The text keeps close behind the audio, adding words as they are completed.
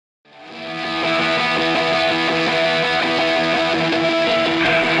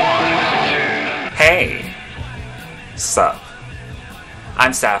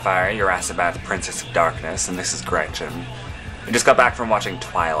I'm Sapphire, your Asabath Princess of Darkness, and this is Gretchen. I just got back from watching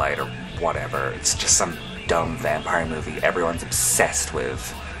Twilight, or whatever. It's just some dumb vampire movie everyone's obsessed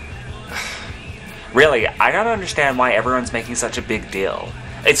with. Really, I don't understand why everyone's making such a big deal.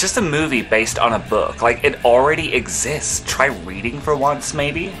 It's just a movie based on a book. Like, it already exists. Try reading for once,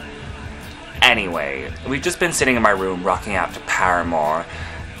 maybe? Anyway, we've just been sitting in my room rocking out to Paramore,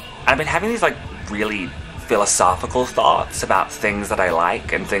 and I've been having these, like, really philosophical thoughts about things that I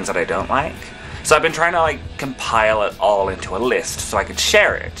like and things that I don't like. So I've been trying to, like, compile it all into a list so I could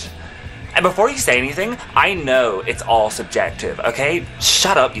share it. And before you say anything, I know it's all subjective, okay?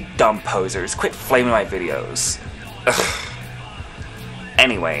 Shut up, you dumb posers. Quit flaming my videos. Ugh.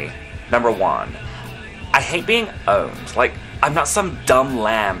 Anyway, number 1. I hate being owned. Like, I'm not some dumb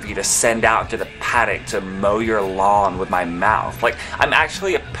lamb for you to send out to the paddock to mow your lawn with my mouth. Like, I'm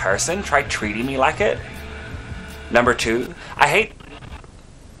actually a person. Try treating me like it. Number 2, I hate...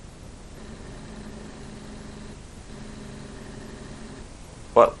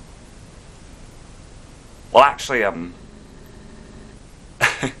 Well, actually,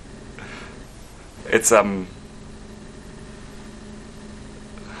 it's,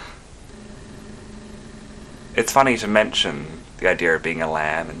 it's funny to mention the idea of being a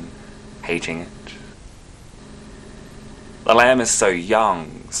lamb and hating it. The lamb is so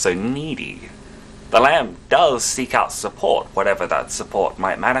young, so needy. The lamb does seek out support, whatever that support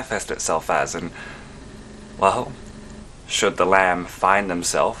might manifest itself as, and, well, should the lamb find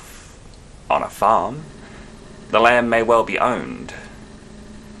themselves on a farm, the lamb may well be owned.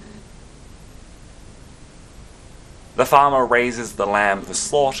 The farmer raises the lamb for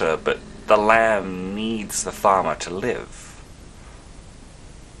slaughter, but the lamb needs the farmer to live.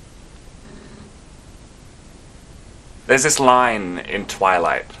 There's this line in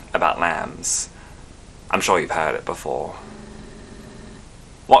Twilight about lambs. I'm sure you've heard it before.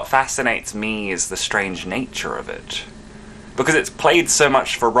 What fascinates me is the strange nature of it, because it's played so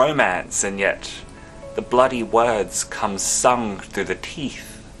much for romance, and yet the bloody words come sung through the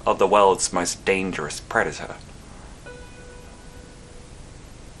teeth of the world's most dangerous predator.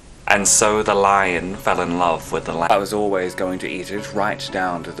 And so the lion fell in love with the lamb. I was always going to eat it right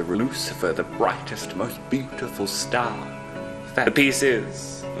down to the Lucifer, the brightest, most beautiful star. The piece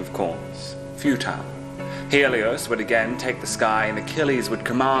is, of course, futile. Helios would again take the sky, and Achilles would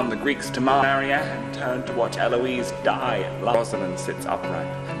command the Greeks to Marianne turned to watch Eloise die. Rosalind sits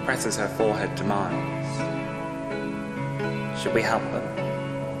upright, presses her forehead to Miles. Should we help them?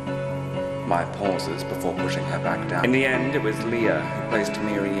 My pauses before pushing her back down. In the end, it was Leah who placed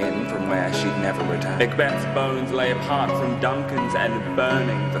Miri in from where she'd never returned. Macbeth's bones lay apart from Duncan's, and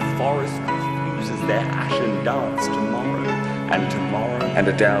burning, the forest refuses their ashen dance tomorrow. And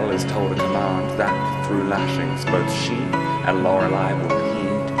Adele is told a command that, through lashings, both she and Lorelei will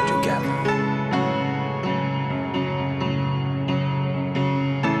heed together.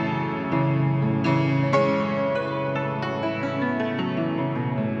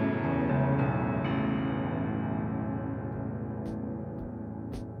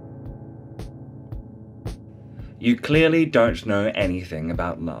 You clearly don't know anything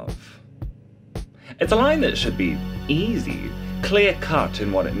about love. It's a line that should be easy, clear-cut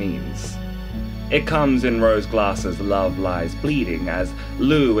in what it means. It comes in Rose Glass's Love Lies Bleeding as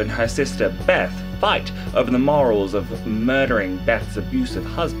Lou and her sister Beth fight over the morals of murdering Beth's abusive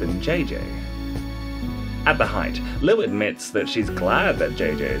husband, JJ. At the height, Lou admits that she's glad that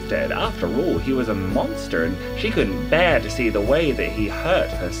JJ is dead. After all, he was a monster, and she couldn't bear to see the way that he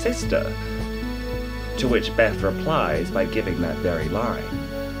hurt her sister. To which Beth replies by giving that very line.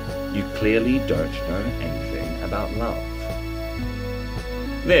 You clearly don't know anything about love.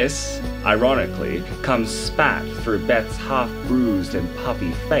 This, ironically, comes spat through Beth's half-bruised and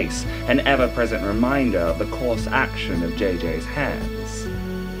puffy face, an ever-present reminder of the coarse action of JJ's hands.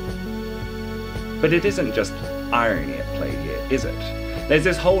 But it isn't just irony at play here, is it? There's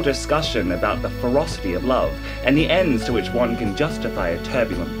this whole discussion about the ferocity of love, and the ends to which one can justify a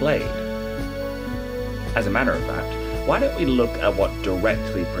turbulent blade. As a matter of fact, why don't we look at what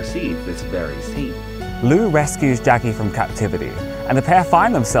directly precedes this very scene? Lou rescues Jackie from captivity, and the pair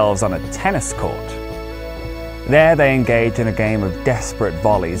find themselves on a tennis court. There they engage in a game of desperate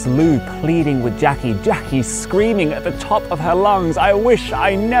volleys, Lou pleading with Jackie, Jackie screaming at the top of her lungs, I wish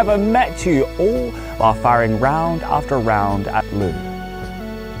I never met you, all while firing round after round at Lou.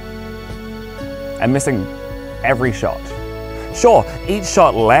 And missing every shot. Sure, each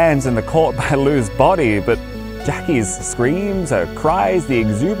shot lands in the court by Lou's body, but Jackie's screams, her cries, the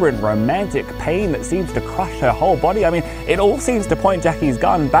exuberant romantic pain that seems to crush her whole body, I mean, it all seems to point Jackie's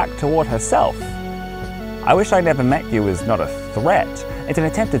gun back toward herself. I Wish I Never Met You is not a threat, it's an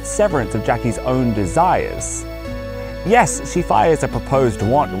attempted severance of Jackie's own desires. Yes, she fires a proposed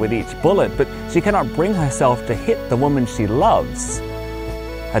want with each bullet, but she cannot bring herself to hit the woman she loves.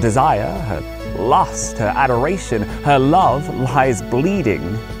 Her desire, her lust, her adoration, her love lies bleeding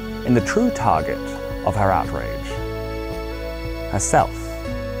in the true target of her outrage: herself.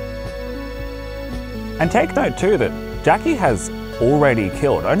 And take note too that Jackie has already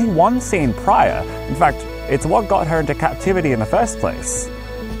killed only one scene prior. In fact, it's what got her into captivity in the first place.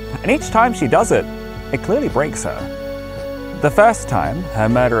 And each time she does it, it clearly breaks her. The first time, her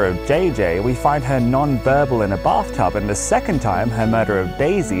murder of JJ, we find her non-verbal in a bathtub, and the second time, her murder of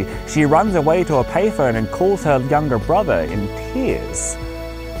Daisy, she runs away to a payphone and calls her younger brother in tears.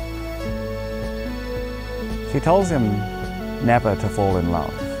 She tells him never to fall in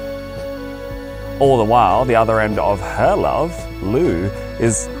love. All the while, the other end of her love, Lou,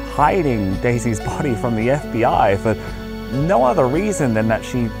 is hiding Daisy's body from the FBI for no other reason than that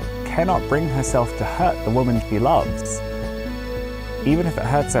she cannot bring herself to hurt the woman she loves, even if it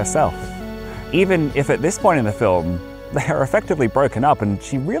hurts herself. Even if at this point in the film, they are effectively broken up and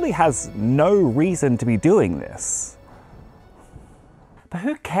she really has no reason to be doing this. But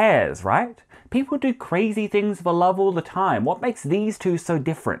who cares, right? People do crazy things for love all the time. What makes these two so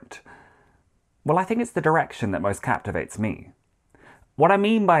different? Well, I think it's the direction that most captivates me. What I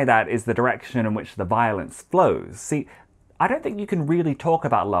mean by that is the direction in which the violence flows. See, I don't think you can really talk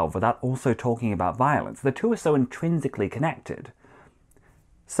about love without also talking about violence. The two are so intrinsically connected.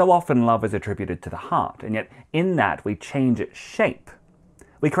 So often love is attributed to the heart, and yet in that we change its shape.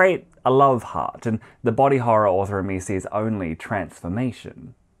 We create a love heart, and the body horror author in me sees only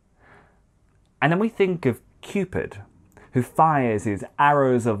transformation. And then we think of Cupid, who fires his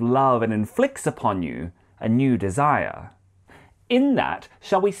arrows of love and inflicts upon you a new desire. In that,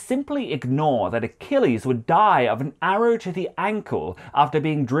 shall we simply ignore that Achilles would die of an arrow to the ankle after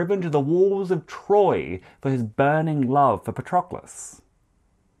being driven to the walls of Troy for his burning love for Patroclus?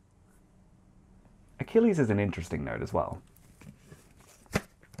 Achilles is an interesting note as well.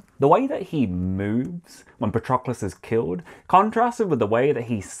 The way that he moves when Patroclus is killed, contrasted with the way that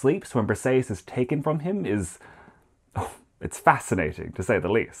he sleeps when Briseis is taken from him, is... it's fascinating, to say the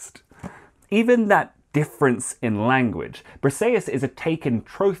least. Even that difference in language. Briseis is a taken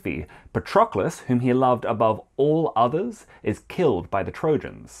trophy. Patroclus, whom he loved above all others, is killed by the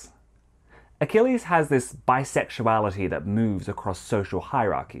Trojans. Achilles has this bisexuality that moves across social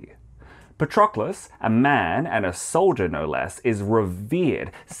hierarchy. Patroclus, a man and a soldier no less, is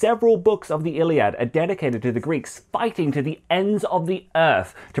revered. Several books of the Iliad are dedicated to the Greeks fighting to the ends of the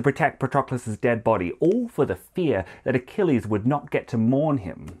earth to protect Patroclus' dead body, all for the fear that Achilles would not get to mourn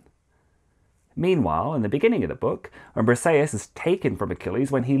him. Meanwhile, in the beginning of the book, when Briseis is taken from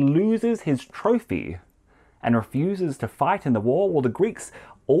Achilles, when he loses his trophy and refuses to fight in the war, well, the Greeks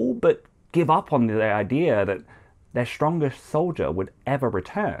all but give up on the idea that their strongest soldier would ever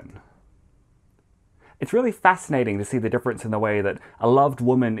return. It's really fascinating to see the difference in the way that a loved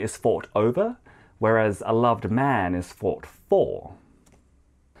woman is fought over, whereas a loved man is fought for.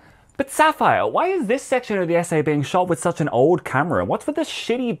 But Sapphire, why is this section of the essay being shot with such an old camera? What's with this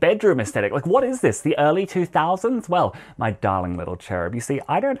shitty bedroom aesthetic? Like, what is this, the early 2000s? Well, my darling little cherub, you see,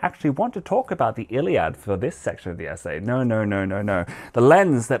 I don't actually want to talk about the Iliad for this section of the essay. No. The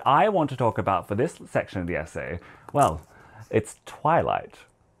lens that I want to talk about for this section of the essay, well, it's Twilight.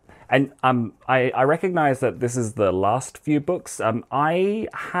 And I recognize that this is the last few books. I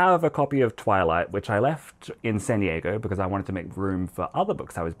have a copy of Twilight, which I left in San Diego because I wanted to make room for other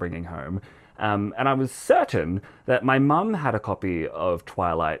books I was bringing home. And I was certain that my mum had a copy of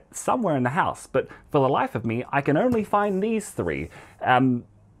Twilight somewhere in the house. But for the life of me, I can only find these three.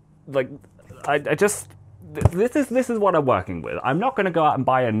 This is what I'm working with. I'm not going to go out and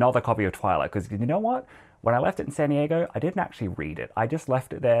buy another copy of Twilight because you know what? When I left it in San Diego, I didn't actually read it. I just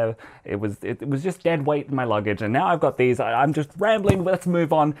left it there. It was just dead weight in my luggage, and now I've got these. I'm just rambling. Let's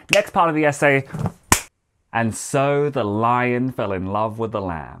move on. Next part of the essay. And so the lion fell in love with the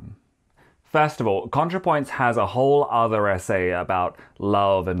lamb. First of all, ContraPoints has a whole other essay about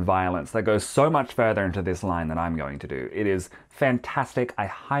love and violence that goes so much further into this line than I'm going to do. It is fantastic. I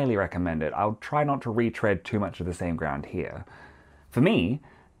highly recommend it. I'll try not to retread too much of the same ground here. For me,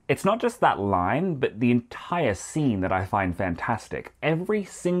 it's not just that line, but the entire scene that I find fantastic. Every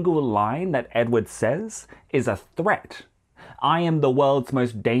single line that Edward says is a threat. I am the world's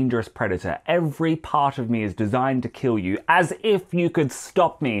most dangerous predator. Every part of me is designed to kill you, as if you could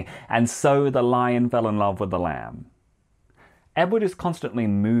stop me. And so the lion fell in love with the lamb. Edward is constantly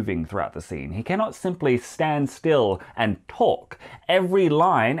moving throughout the scene. He cannot simply stand still and talk. Every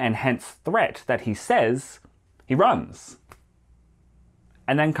line, and hence threat, that he says, he runs.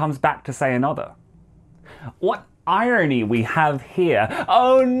 And then comes back to say another. What irony we have here.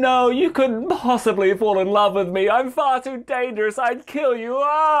 Oh no, you couldn't possibly fall in love with me. I'm far too dangerous. I'd kill you.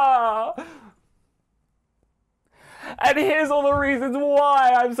 Ah! And here's all the reasons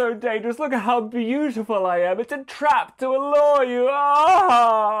why I'm so dangerous. Look at how beautiful I am. It's a trap to allure you.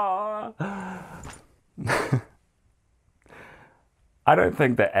 Ah! I don't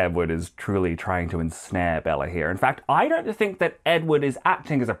think that Edward is truly trying to ensnare Bella here. In fact, I don't think that Edward is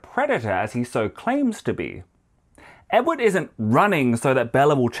acting as a predator as he so claims to be. Edward isn't running so that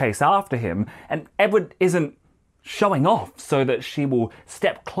Bella will chase after him, and Edward isn't showing off so that she will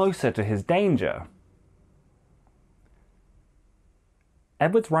step closer to his danger.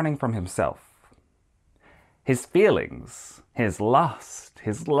 Edward's running from himself. His feelings, his lust,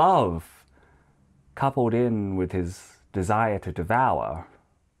 his love, coupled in with his desire to devour.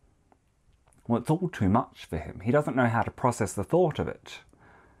 Well, it's all too much for him. He doesn't know how to process the thought of it.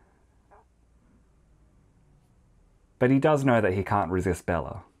 But he does know that he can't resist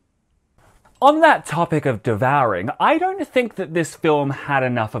Bella. On that topic of devouring, I don't think that this film had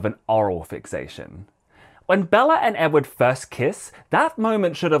enough of an oral fixation. When Bella and Edward first kiss, that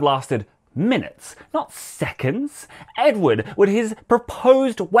moment should have lasted minutes, not seconds. Edward with his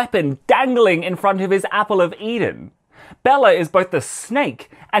proposed weapon dangling in front of his apple of Eden. Bella is both the snake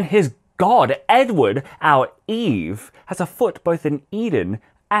and his god. Edward, our Eve, has a foot both in Eden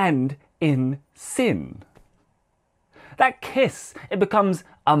and in sin. That kiss, it becomes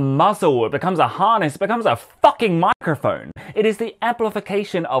a muzzle, it becomes a harness, it becomes a fucking microphone. It is the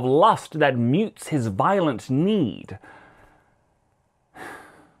amplification of lust that mutes his violent need.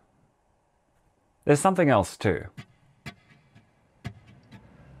 There's something else too.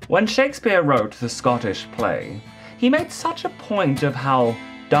 When Shakespeare wrote the Scottish play, he made such a point of how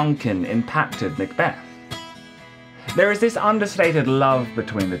Duncan impacted Macbeth. There is this understated love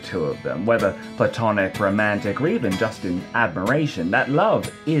between the two of them, whether platonic, romantic, or even just in admiration. That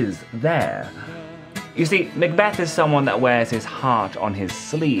love is there. You see, Macbeth is someone that wears his heart on his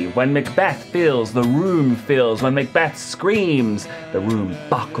sleeve. When Macbeth feels, the room feels. When Macbeth screams, the room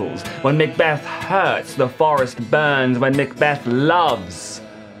buckles. When Macbeth hurts, the forest burns. When Macbeth loves,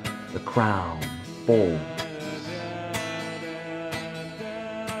 the crown falls.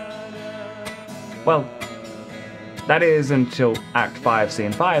 Well, that is until Act 5,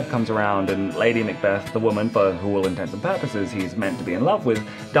 Scene 5 comes around and Lady Macbeth, the woman for who all intents and purposes he's meant to be in love with,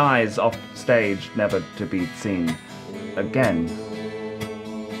 dies off stage, never to be seen again.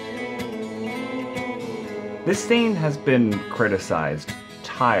 This scene has been criticized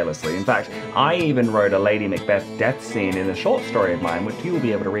tirelessly. In fact, I even wrote a Lady Macbeth death scene in a short story of mine, which you will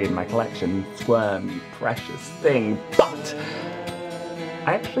be able to read in my collection, Squirm, you precious thing, but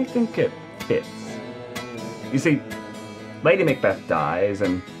I actually think it fits. You see, Lady Macbeth dies,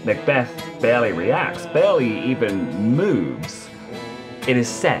 and Macbeth barely reacts, barely even moves. It is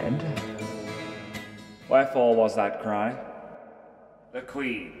said, "Wherefore was that cry? The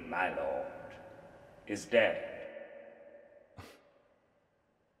Queen, my lord, is dead."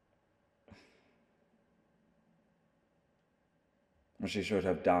 She should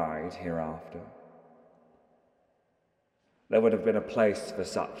have died hereafter. There would have been a place for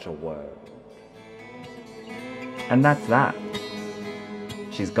such a world. And that's that.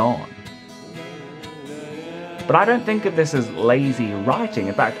 She's gone. But I don't think of this as lazy writing.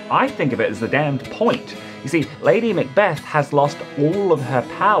 In fact, I think of it as the damned point. You see, Lady Macbeth has lost all of her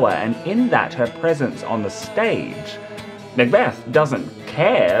power, and in that, her presence on the stage. Macbeth doesn't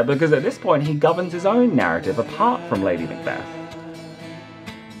care, because at this point he governs his own narrative apart from Lady Macbeth.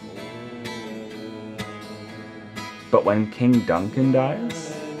 But when King Duncan dies?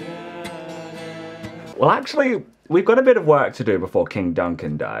 Well, actually, we've got a bit of work to do before King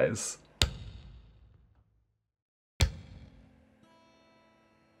Duncan dies.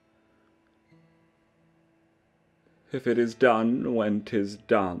 If it is done when 'tis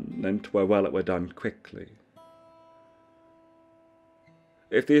done, then 'twere well it were done quickly.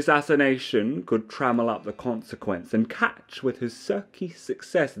 If the assassination could trammel up the consequence and catch with his surcease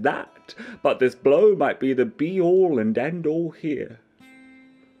success that, but this blow might be the be-all and end-all here.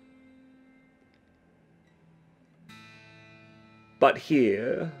 But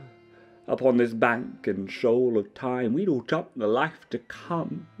here, upon this bank and shoal of time, we'd all jump the life to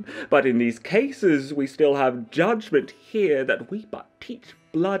come. But in these cases we still have judgment here, that we but teach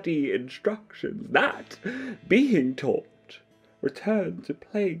bloody instructions, that, being taught, return to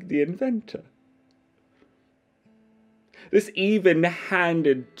plague the inventor. This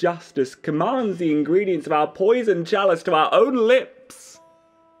even-handed justice commands the ingredients of our poison chalice to our own lips.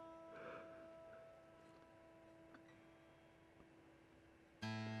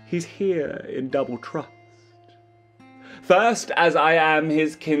 He's here in double trust. First, as I am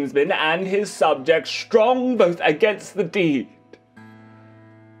his kinsman and his subject, strong both against the deed.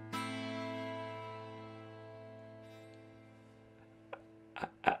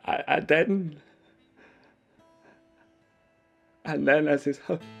 And then as his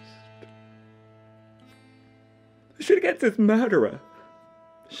host, I should against this murderer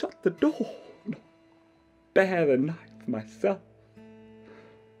shut the door, not bear the knife myself.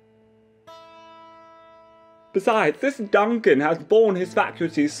 Besides, this Duncan has borne his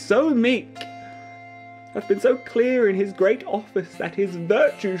faculties so meek, hath been so clear in his great office, that his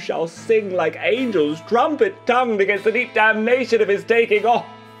virtue shall sing like angels trumpet-tongued against the deep damnation of his taking off,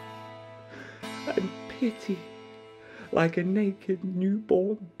 and pity like a naked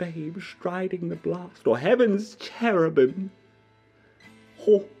newborn babe striding the blast, or heaven's cherubim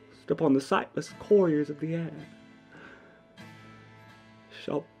horsed upon the sightless couriers of the air,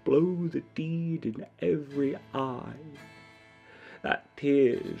 shall blow the deed in every eye, that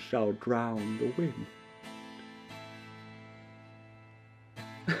tears shall drown the wind.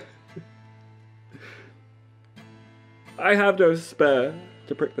 I have no spur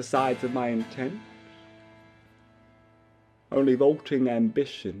to prick the sides of my intent, only vaulting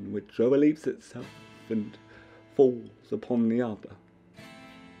ambition which overleaps itself and falls upon the other.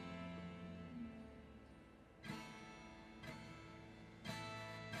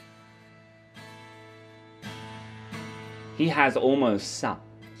 He has almost supped.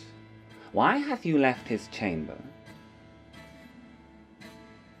 Why hath you left his chamber?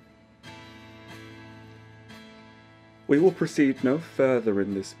 We will proceed no further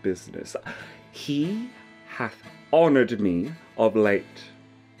in this business. He hath honoured me of late,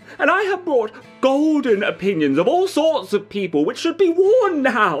 and I have brought golden opinions of all sorts of people, which should be worn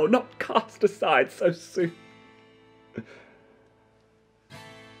now, not cast aside so soon.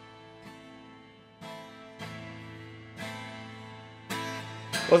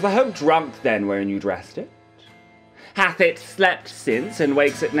 Was the hope drunk then wherein you dressed it? Hath it slept since, and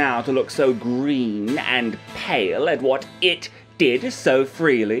wakes it now to look so green and pale at what it did so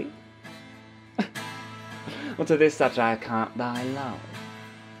freely? Well, to this such I account thy love.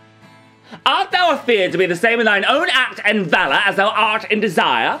 Art thou afeard to be the same in thine own act and valour as thou art in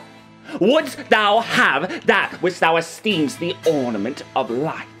desire? Wouldst thou have that which thou esteem'st the ornament of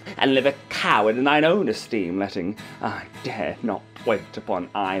life, and live a coward in thine own esteem, letting I dare not wait upon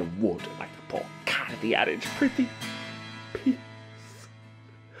I would, like the poor cat of the adage, prithee, peace.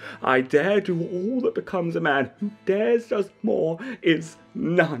 I dare do all that becomes a man, who dares just more is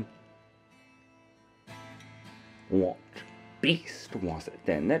none. What beast was it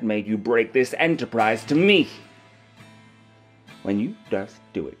then that made you break this enterprise to me? When you durst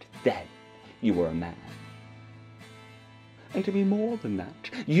do it, then you were a man. And to be more than that,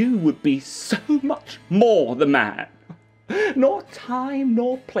 you would be so much more the man. Nor time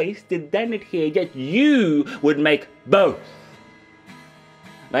nor place did then adhere, yet you would make both.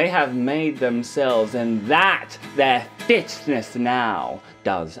 They have made themselves, and that their fitness now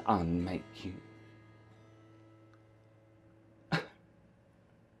does unmake you.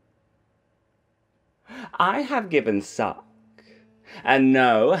 I have given suck, and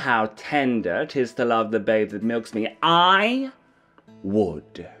know how tender 'tis to love the babe that milks me. I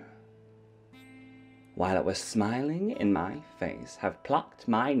would, while it was smiling in my face, have plucked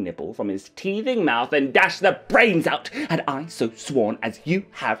my nipple from his teething mouth and dashed the brains out, had I so sworn as you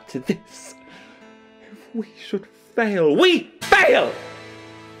have to this. If we should fail, we fail!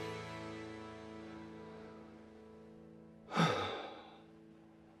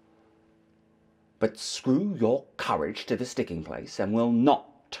 But screw your courage to the sticking place, and will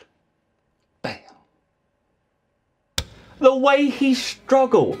not fail. The way he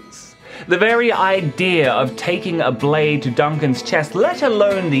struggles! The very idea of taking a blade to Duncan's chest, let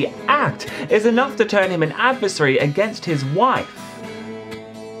alone the act, is enough to turn him an adversary against his wife.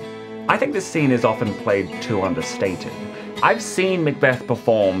 I think this scene is often played too understated. I've seen Macbeth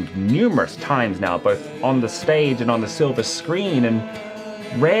performed numerous times now, both on the stage and on the silver screen, and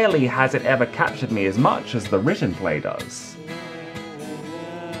rarely has it ever captured me as much as the written play does.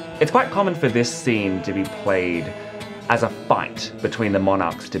 It's quite common for this scene to be played as a fight between the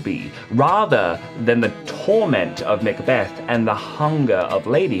monarchs-to-be, rather than the torment of Macbeth and the hunger of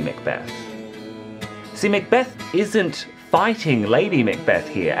Lady Macbeth. See, Macbeth isn't fighting Lady Macbeth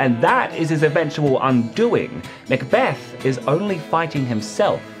here, and that is his eventual undoing. Macbeth is only fighting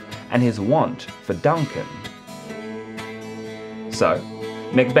himself and his want for Duncan. So,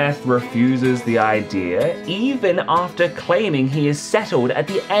 Macbeth refuses the idea, even after claiming he is settled at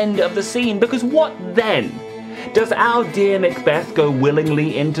the end of the scene, because what then? Does our dear Macbeth go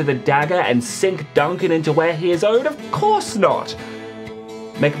willingly into the dagger and sink Duncan into where he is owed? Of course not!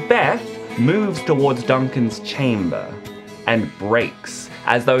 Macbeth moves towards Duncan's chamber and breaks,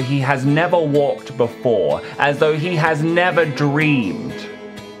 as though he has never walked before, as though he has never dreamed.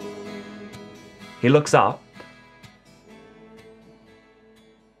 He looks up,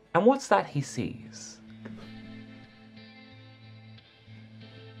 and what's that he sees?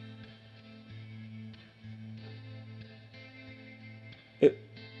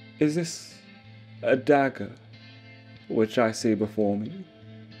 Is this a dagger which I see before me?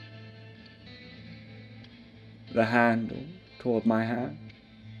 The handle toward my hand?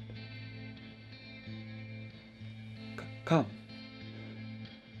 Come,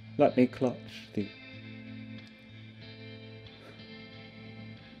 let me clutch thee.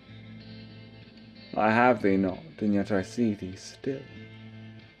 I have thee not, and yet I see thee still.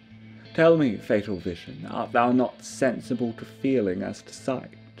 Tell me, fatal vision, art thou not sensible to feeling as to sight?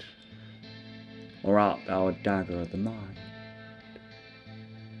 Or art thou a dagger of the mind?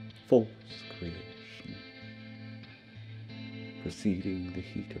 False creation, preceding the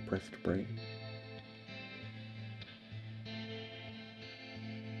heat-oppressed brain.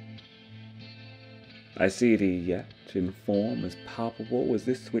 I see thee yet in form as palpable as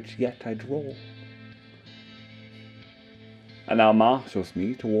this which yet I draw. And thou marshallest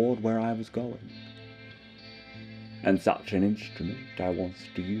me toward where I was going, and such an instrument I was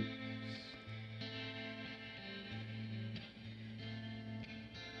to use.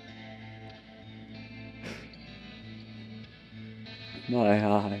 My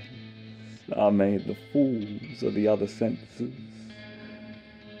eyes are made the fools of the other senses,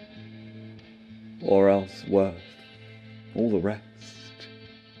 or else worth all the rest.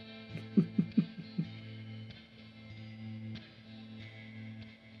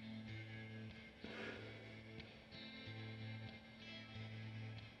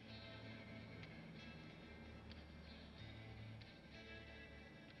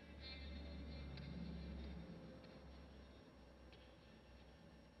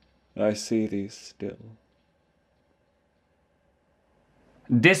 I see thee still.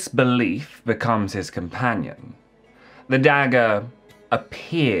 Disbelief becomes his companion. The dagger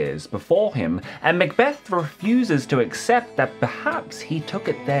appears before him, and Macbeth refuses to accept that perhaps he took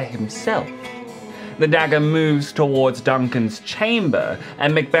it there himself. The dagger moves towards Duncan's chamber,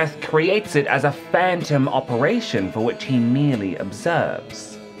 and Macbeth creates it as a phantom operation for which he merely observes.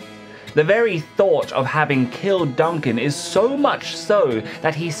 The very thought of having killed Duncan is so much so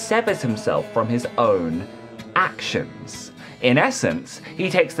that he severs himself from his own actions. In essence, he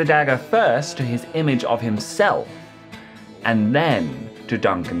takes the dagger first to his image of himself, and then to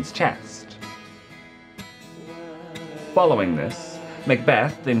Duncan's chest. Following this,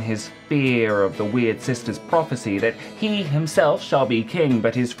 Macbeth, in his fear of the weird sister's prophecy that he himself shall be king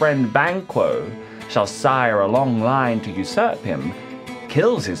but his friend Banquo shall sire a long line to usurp him,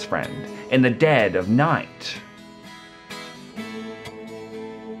 kills his friend in the dead of night.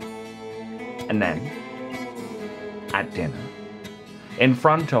 And then, at dinner, in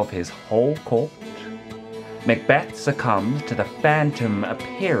front of his whole court, Macbeth succumbs to the phantom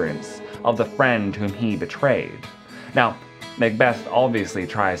appearance of the friend whom he betrayed. Now, Macbeth obviously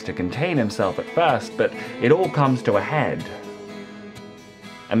tries to contain himself at first, but it all comes to a head.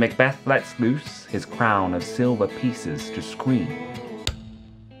 And Macbeth lets loose his crown of silver pieces to scream.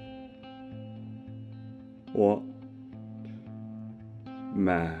 What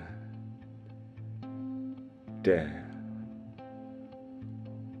man dare?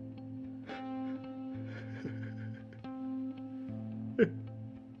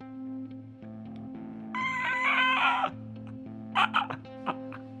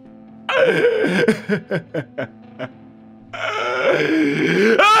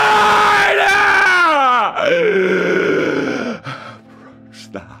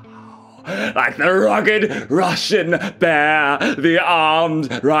 Approach thou, like the rugged Russian bear, the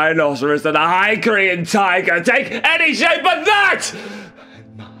armed rhinoceros, and the high Korean tiger. Take any shape but that,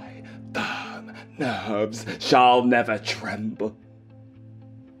 and my firm nerves shall never tremble.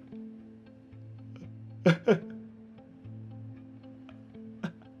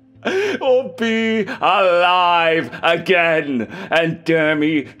 Or be alive again, and dare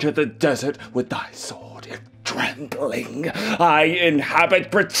me to the desert with thy sword. If trembling I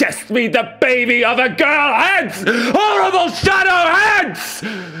inhabit, protest me the baby of a girl hence, horrible shadow hence!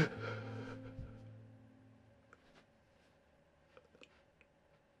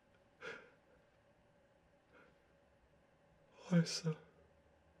 Why, sir?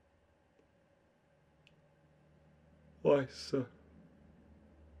 Why, sir?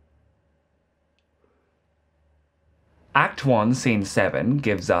 Act 1, Scene 7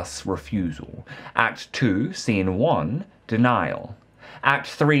 gives us refusal. Act 2, Scene 1, denial. Act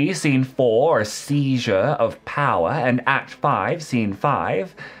 3, Scene 4, a seizure of power. And Act 5, Scene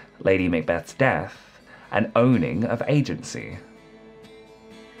 5, Lady Macbeth's death, an owning of agency.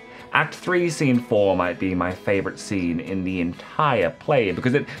 Act 3, Scene 4 might be my favourite scene in the entire play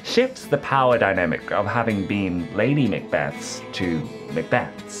because it shifts the power dynamic of having been Lady Macbeth's to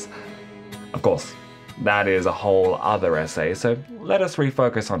Macbeth's. Of course, that is a whole other essay, so let us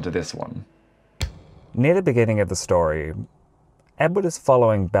refocus onto this one. Near the beginning of the story, Edward is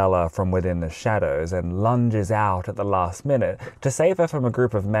following Bella from within the shadows and lunges out at the last minute to save her from a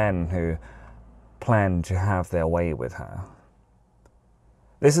group of men who plan to have their way with her.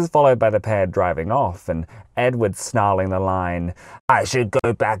 This is followed by the pair driving off and Edward snarling the line, "I should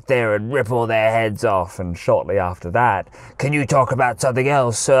go back there and rip all their heads off," and shortly after that, "Can you talk about something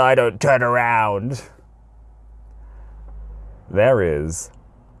else so I don't turn around?" There is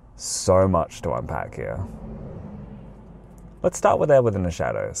so much to unpack here. Let's start with Edward in the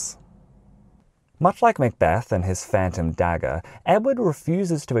shadows. Much like Macbeth and his phantom dagger, Edward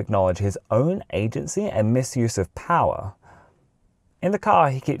refuses to acknowledge his own agency and misuse of power. In the car,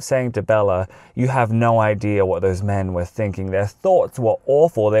 he keeps saying to Bella, "You have no idea what those men were thinking. Their thoughts were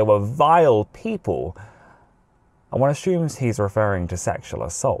awful. They were vile people." And one assumes he's referring to sexual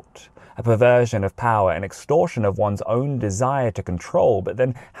assault, a perversion of power and extortion of one's own desire to control. But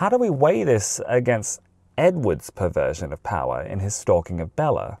then how do we weigh this against Edward's perversion of power in his stalking of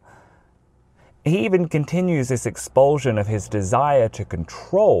Bella? He even continues this expulsion of his desire to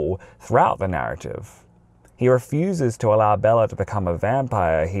control throughout the narrative. He refuses to allow Bella to become a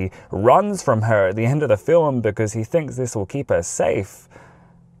vampire. He runs from her at the end of the film because he thinks this will keep her safe.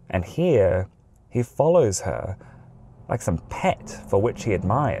 And here, he follows her like some pet for which he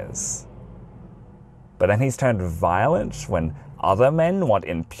admires. But then he's turned violent when other men want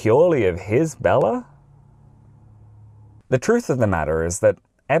in purely of his Bella? The truth of the matter is that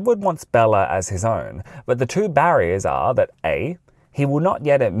Edward wants Bella as his own, but the two barriers are that A, he will not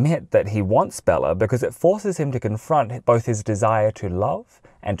yet admit that he wants Bella because it forces him to confront both his desire to love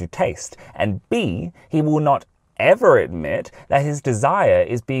and to taste, and B, he will not ever admit that his desire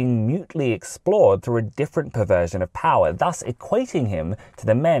is being mutely explored through a different perversion of power, thus equating him to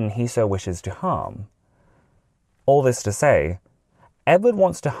the men he so wishes to harm. All this to say, Edward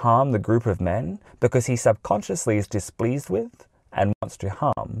wants to harm the group of men because he subconsciously is displeased with and wants to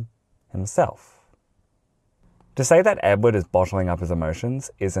harm himself. To say that Edward is bottling up his emotions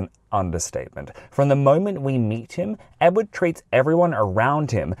is an understatement. From the moment we meet him, Edward treats everyone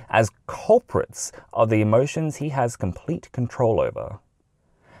around him as culprits of the emotions he has complete control over.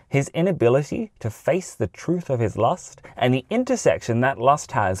 His inability to face the truth of his lust and the intersection that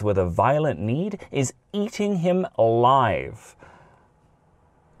lust has with a violent need is eating him alive.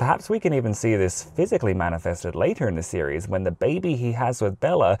 Perhaps we can even see this physically manifested later in the series when the baby he has with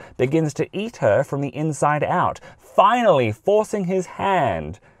Bella begins to eat her from the inside out, finally forcing his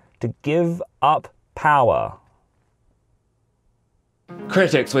hand to give up power.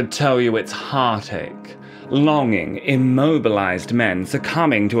 Critics would tell you it's heartache, longing, immobilized men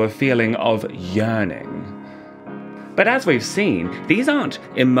succumbing to a feeling of yearning. But as we've seen, these aren't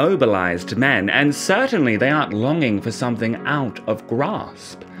immobilized men, and certainly they aren't longing for something out of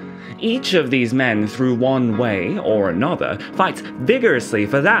grasp. Each of these men, through one way or another, fights vigorously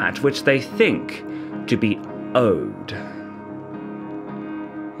for that which they think to be owed.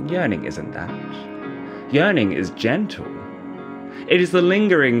 Yearning isn't that. Yearning is gentle. It is the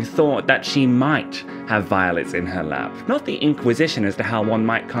lingering thought that she might have violets in her lap, not the inquisition as to how one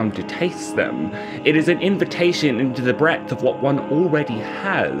might come to taste them. It is an invitation into the breadth of what one already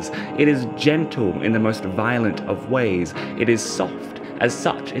has. It is gentle in the most violent of ways. It is soft, as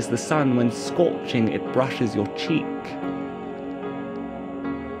such is the sun when scorching it brushes your cheek.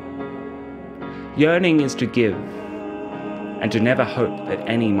 Yearning is to give, and to never hope that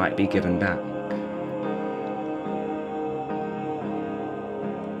any might be given back.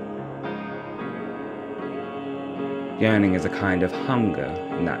 Yearning is a kind of hunger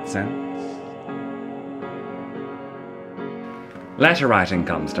in that sense. Letter writing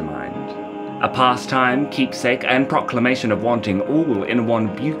comes to mind. A pastime, keepsake, and proclamation of wanting all in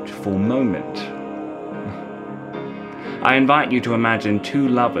one beautiful moment. I invite you to imagine two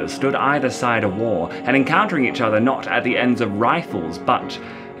lovers stood either side a war and encountering each other not at the ends of rifles but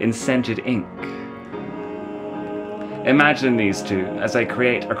in scented ink. Imagine these two as they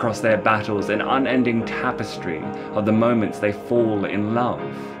create across their battles an unending tapestry of the moments they fall in love.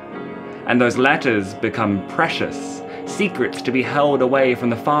 And those letters become precious, secrets to be held away from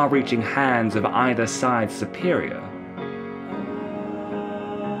the far-reaching hands of either side's superior.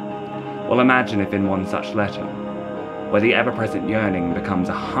 Well, imagine if in one such letter, where the ever-present yearning becomes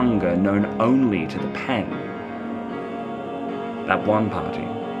a hunger known only to the pen, that one party,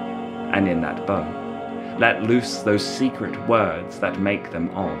 and in that bow, let loose those secret words that make them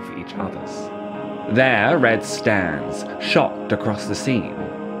of each other's. There Red stands, shocked across the scene.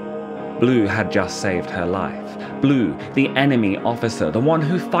 Blue had just saved her life. Blue, the enemy officer, the one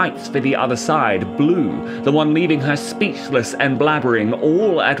who fights for the other side. Blue, the one leaving her speechless and blabbering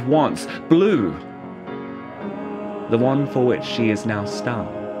all at once. Blue, the one for which she is now stunned.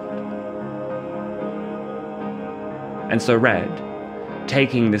 And so Red,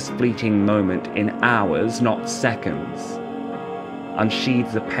 taking this fleeting moment in hours, not seconds,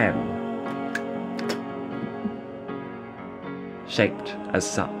 unsheathes a pen, shaped as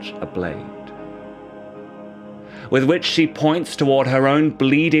such a blade, with which she points toward her own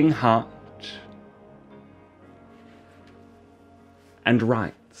bleeding heart and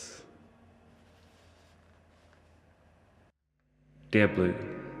writes, "Dear Blue,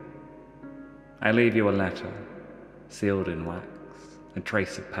 I leave you a letter, sealed in wax, a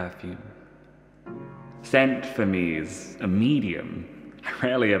trace of perfume. Scent for me is a medium. I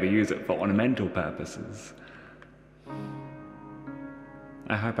rarely ever use it for ornamental purposes.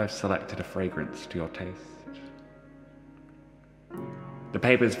 I hope I've selected a fragrance to your taste. The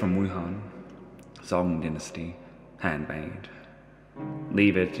paper's from Wuhan, Song Dynasty, handmade.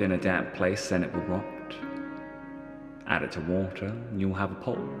 Leave it in a damp place and it will rot. Add it to water and you'll have a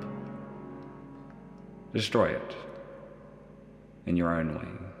pulp. Destroy it. In your own way.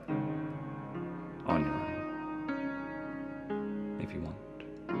 On your own. If you want.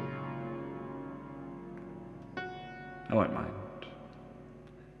 I won't mind.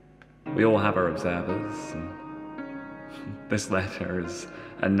 We all have our observers, and this letter is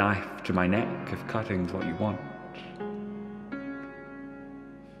a knife to my neck if cutting's what you want.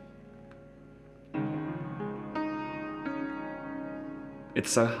 It's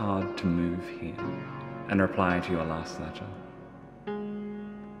so hard to move here and reply to your last letter.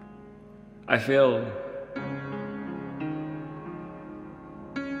 I feel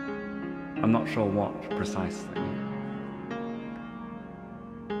I'm not sure what precisely.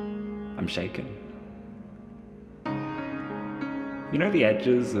 I'm shaken. You know the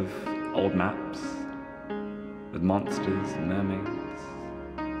edges of old maps with monsters and mermaids?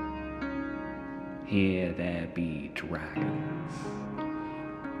 Here there be dragons.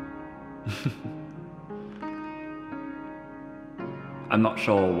 I'm not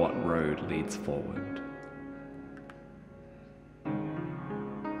sure what road leads forward,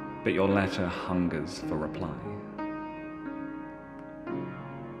 but your letter hungers for reply.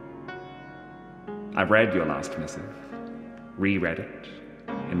 I've read your last missive, reread it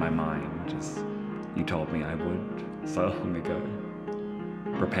in my mind as you told me I would so long ago,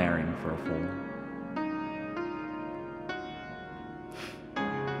 preparing for a fall.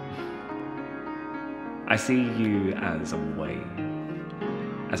 I see you as a wave,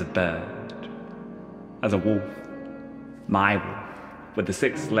 as a bird, as a wolf, my wolf, with the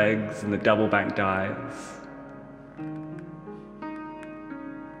 6 legs and the double-banked eyes.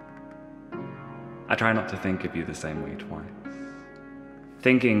 I try not to think of you the same way twice.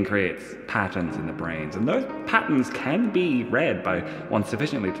 Thinking creates patterns in the brains, and those patterns can be read by one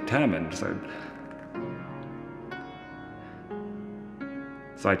sufficiently determined, so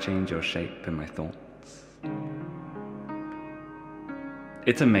I change your shape in my thoughts.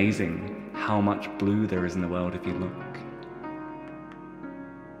 It's amazing how much blue there is in the world if you look.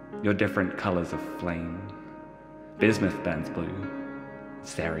 Your different colors of flame. Bismuth burns blue.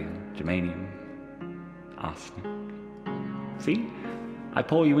 Cerium, germanium, arsenic. See? I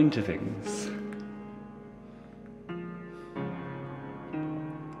pour you into things.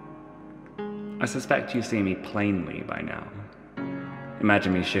 I suspect you see me plainly by now.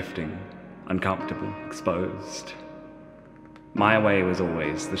 Imagine me shifting, uncomfortable, exposed. My way was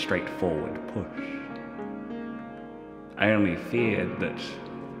always the straightforward push. I only feared that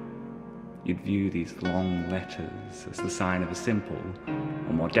you'd view these long letters as the sign of a simple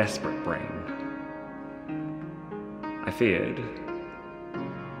or more desperate brain. I feared,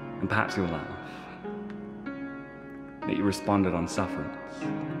 and perhaps you'll laugh, that you responded on sufferance.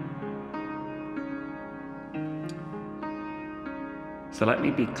 So let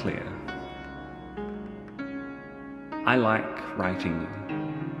me be clear. I like writing you.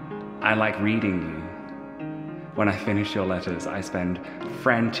 I like reading you. When I finish your letters, I spend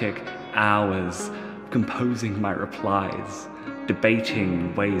frantic hours composing my replies,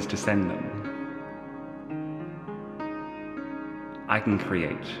 debating ways to send them. I can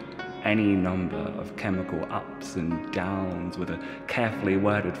create any number of chemical ups and downs with a carefully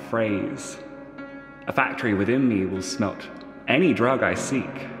worded phrase. A factory within me will smelt any drug I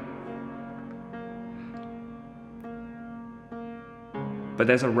seek. But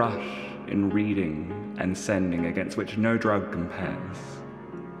there's a rush in reading and sending against which no drug compares.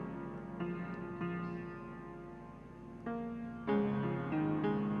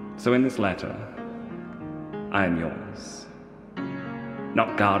 So in this letter, I am yours.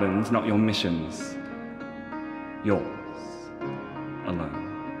 Not gardens, not your missions. Yours alone.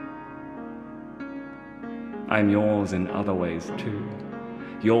 I am yours in other ways too.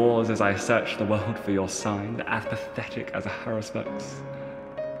 Yours as I search the world for your sign, as pathetic as a Harrisburg's.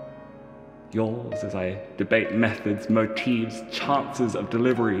 Yours as I debate methods, motifs, chances of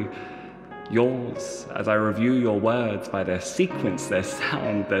delivery. Yours as I review your words by their sequence, their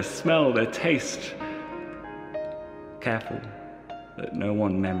sound, their smell, their taste. Careful that no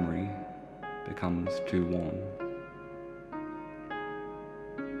one memory becomes too worn.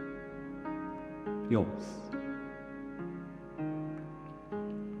 Yours.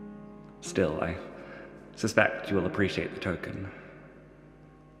 Still, I suspect you will appreciate the token.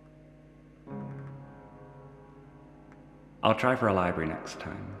 I'll try for a library next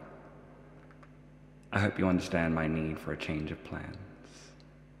time. I hope you understand my need for a change of plans.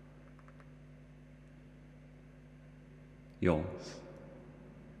 Yours,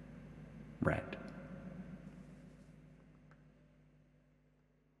 Red.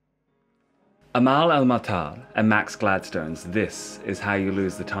 Amal El-Mahtar and Max Gladstone's This Is How You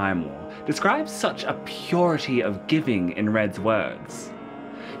Lose the Time War describes such a purity of giving in Red's words.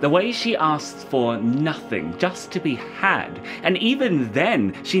 The way she asks for nothing, just to be had, and even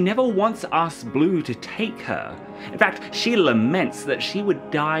then, she never once asks Blue to take her. In fact, she laments that she would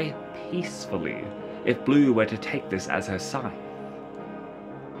die peacefully if Blue were to take this as her scythe.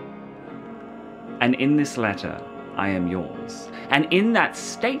 And in this letter, I am yours. And in that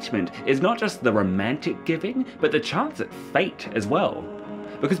statement is not just the romantic giving, but the chance at fate as well.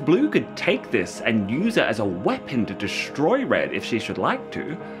 Because Blue could take this and use it as a weapon to destroy Red if she should like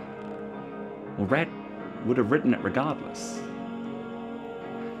to. Well, Red would have written it regardless.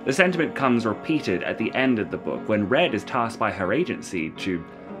 The sentiment comes repeated at the end of the book when Red is tasked by her agency to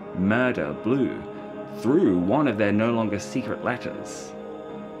murder Blue through one of their no longer secret letters.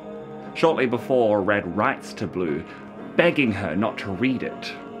 Shortly before, Red writes to Blue, begging her not to read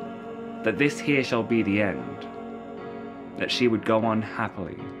it, that this here shall be the end, that she would go on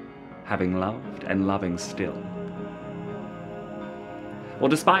happily, having loved and loving still. Well,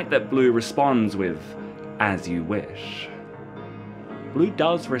 despite that Blue responds with, as you wish, Blue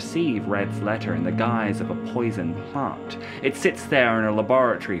does receive Red's letter in the guise of a poison plant. It sits there in a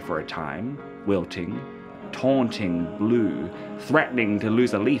laboratory for a time, wilting, taunting Blue, threatening to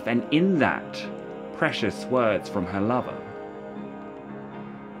lose a leaf, and in that, precious words from her lover.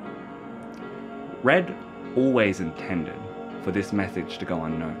 Red always intended for this message to go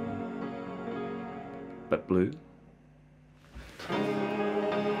unknown. But Blue?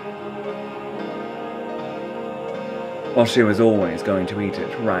 Well, she was always going to eat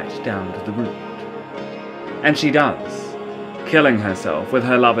it right down to the root. And she does, killing herself with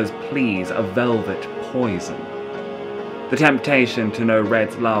her lover's pleas of velvet poison. The temptation to know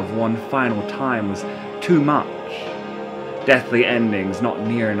Red's love one final time was too much. Deathly endings not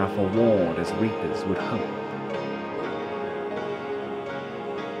near enough reward as reapers would hope.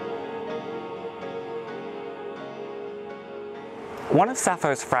 One of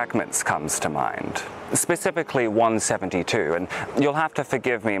Sappho's fragments comes to mind, specifically 172, and you'll have to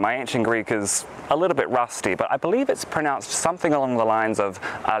forgive me, my ancient Greek is a little bit rusty, but I believe it's pronounced something along the lines of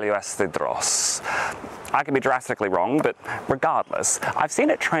aliostidros. I could be drastically wrong, but regardless, I've seen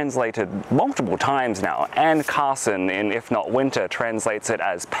it translated multiple times now, and Carson in If Not Winter translates it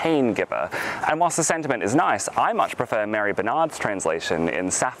as pain giver. And whilst the sentiment is nice, I much prefer Mary Bernard's translation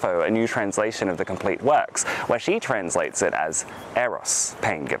in Sappho, a new translation of the complete works, where she translates it as Eros,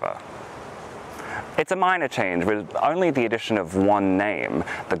 pain giver. It's a minor change with only the addition of one name,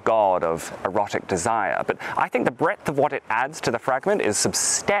 the god of erotic desire, but I think the breadth of what it adds to the fragment is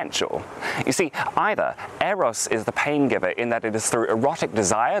substantial. You see, either Eros is the pain giver in that it is through erotic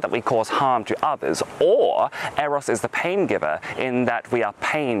desire that we cause harm to others, or Eros is the pain giver in that we are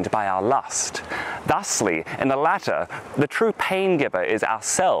pained by our lust. Thusly, in the latter, the true pain giver is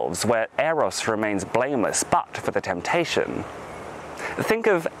ourselves, where Eros remains blameless but for the temptation. Think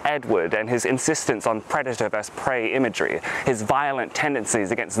of Edward and his insistence on predator versus prey imagery, his violent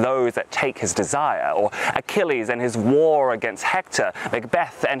tendencies against those that take his desire, or Achilles and his war against Hector,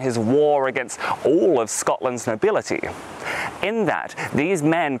 Macbeth and his war against all of Scotland's nobility. In that, these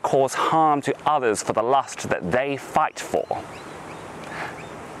men cause harm to others for the lust that they fight for.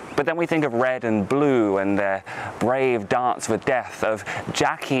 But then we think of Red and Blue and their brave dance with death, of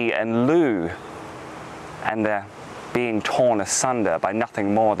Jackie and Lou and their being torn asunder by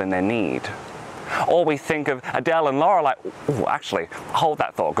nothing more than their need. Or we think of Adele and Lorelei. Ooh, actually, hold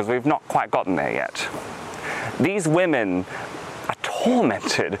that thought, because we've not quite gotten there yet. These women are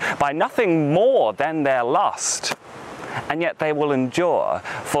tormented by nothing more than their lust, and yet they will endure,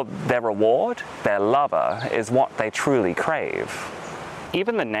 for their reward, their lover, is what they truly crave.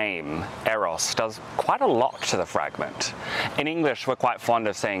 Even the name, Eros, does quite a lot to the fragment. In English, we're quite fond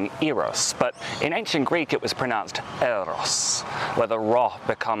of saying Eros, but in ancient Greek it was pronounced Eros, where the Ro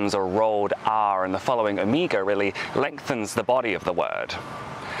becomes a rolled R, and the following omega really lengthens the body of the word.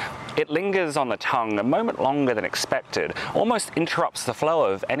 It lingers on the tongue a moment longer than expected, almost interrupts the flow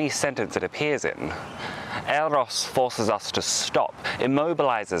of any sentence it appears in. Eros forces us to stop,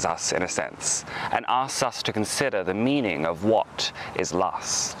 immobilizes us in a sense, and asks us to consider the meaning of what is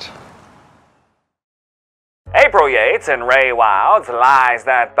lust. April Yates and Ray Wilde's Lies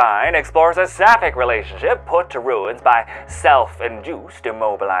That Bind explores a Sapphic relationship put to ruins by self-induced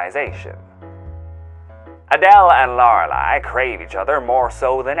immobilization. Adele and Lorelei crave each other more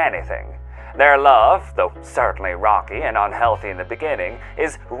so than anything. Their love, though certainly rocky and unhealthy in the beginning,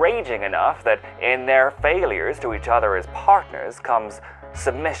 is raging enough that in their failures to each other as partners comes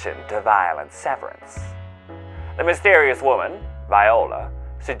submission to violent severance. The mysterious woman, Viola,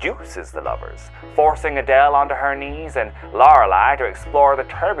 seduces the lovers, forcing Adele onto her knees and Lorelei to explore the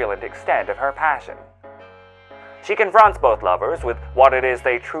turbulent extent of her passion. She confronts both lovers with what it is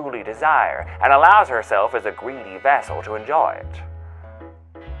they truly desire and allows herself as a greedy vessel to enjoy it.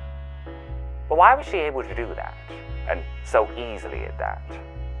 But why was she able to do that, and so easily at that?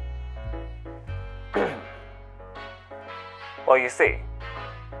 Well, you see,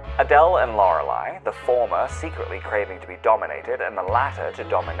 Adele and Lorelei, the former secretly craving to be dominated and the latter to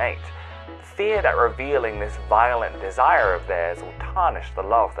dominate, fear that revealing this violent desire of theirs will tarnish the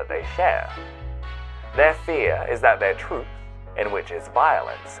love that they share. Their fear is that their truth, in which is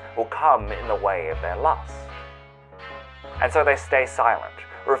violence, will come in the way of their lust. And so they stay silent,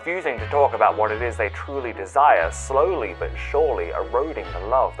 refusing to talk about what it is they truly desire, slowly but surely eroding the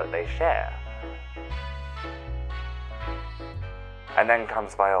love that they share. And then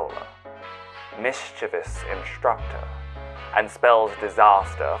comes Viola, mischievous instructor, and spells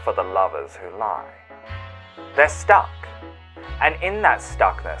disaster for the lovers who lie. They're stuck, and in that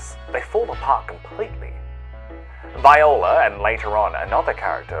stuckness, they fall apart completely. Viola, and later on another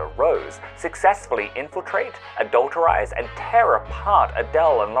character, Rose, successfully infiltrate, adulterize, and tear apart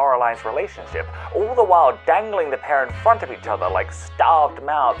Adele and Lorelei's relationship, all the while dangling the pair in front of each other like starved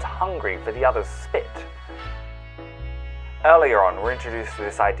mouths hungry for the other's spit. Earlier on, we're introduced to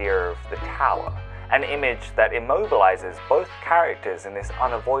this idea of the tower, an image that immobilizes both characters in this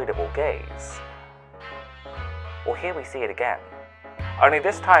unavoidable gaze. Well, here we see it again. Only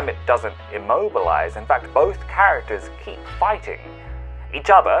this time it doesn't immobilize. In fact, both characters keep fighting. Each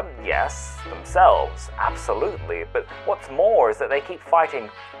other, yes, themselves, absolutely, but what's more is that they keep fighting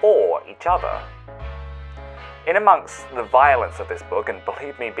for each other. In amongst the violence of this book, and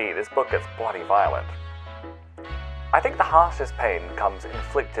believe me, this book gets bloody violent, I think the harshest pain comes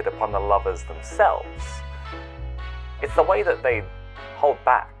inflicted upon the lovers themselves. It's the way that they hold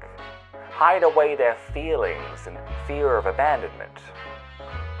back, hide away their feelings and fear of abandonment.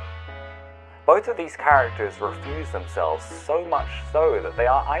 Both of these characters refuse themselves so much so that they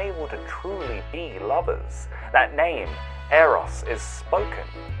are unable to truly be lovers. That name, Eros, is spoken.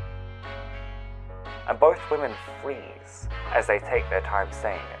 And both women freeze as they take their time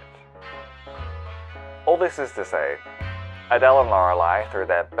saying it. All this is to say, Adele and Lorelei, through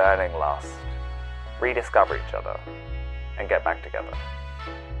their burning lust, rediscover each other and get back together.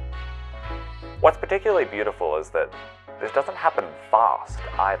 What's particularly beautiful is that this doesn't happen fast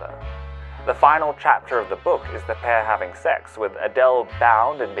either. The final chapter of the book is the pair having sex, with Adele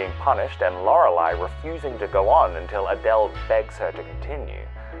bound and being punished, and Lorelei refusing to go on until Adele begs her to continue.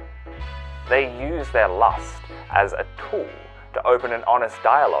 They use their lust as a tool to open an honest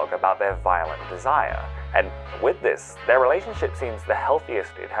dialogue about their violent desire, and with this, their relationship seems the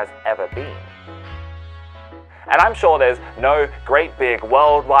healthiest it has ever been. And I'm sure there's no great big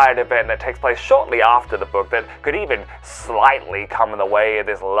worldwide event that takes place shortly after the book that could even slightly come in the way of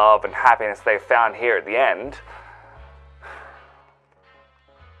this love and happiness they've found here at the end.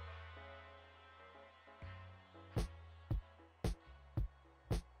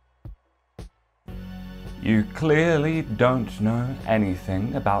 You clearly don't know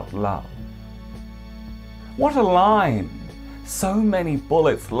anything about love. What a line! So many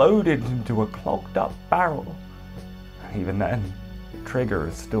bullets loaded into a clogged up barrel. Even then, the trigger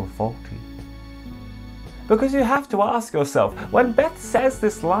is still faulty. Because you have to ask yourself, when Beth says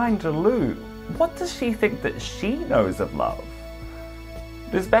this line to Lou, what does she think that she knows of love?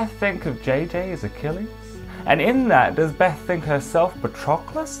 Does Beth think of JJ as Achilles? And in that, does Beth think herself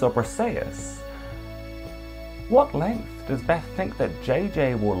Patroclus or Briseis? What length does Beth think that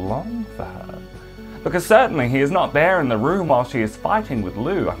JJ will long for her? Because certainly he is not there in the room while she is fighting with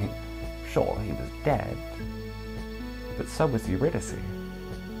Lou. I mean, sure, he was dead, but so was Eurydice.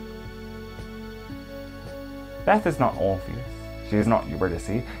 Beth is not Orpheus, she is not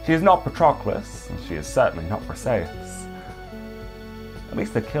Eurydice, she is not Patroclus, and she is certainly not Briseis. At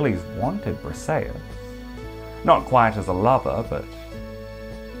least Achilles wanted Briseis. Not quite as a lover, but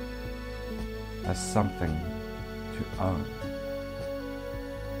as something to own.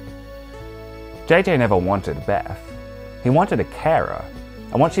 JJ never wanted Beth. He wanted a carer,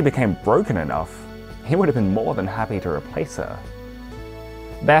 and once she became broken enough, he would have been more than happy to replace her.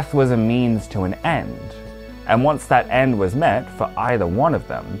 Beth was a means to an end, and once that end was met for either one of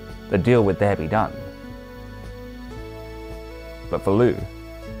them, the deal would there be done. But for Lou,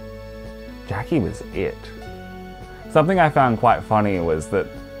 Jackie was it. Something I found quite funny was that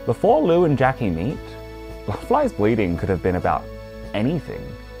before Lou and Jackie meet, Love Lies Bleeding could have been about anything.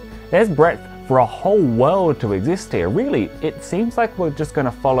 There's breadth for a whole world to exist here. Really, it seems like we're just going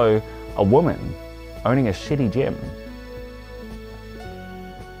to follow a woman owning a shitty gym.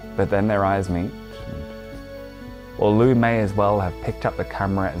 But then their eyes meet, and, well, Lou may as well have picked up the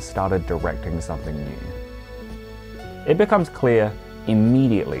camera and started directing something new. It becomes clear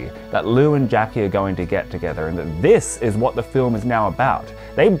immediately that Lou and Jackie are going to get together and that this is what the film is now about.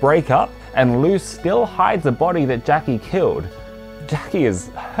 They break up and Lou still hides the body that Jackie killed. Jackie is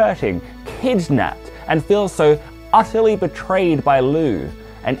hurting, kidnapped, and feels so utterly betrayed by Lou.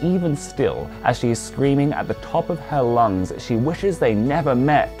 And even still, as she is screaming at the top of her lungs, she wishes they never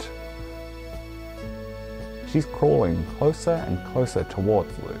met. She's crawling closer and closer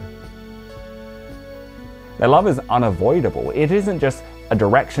towards Lou. Their love is unavoidable. It isn't just a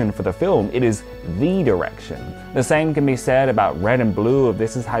direction for the film, it is the direction. The same can be said about Red and Blue of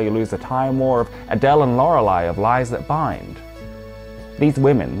This Is How You Lose the Time War, of Adele and Lorelei of Lies That Bind. These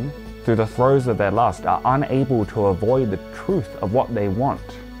women, through the throes of their lust, are unable to avoid the truth of what they want.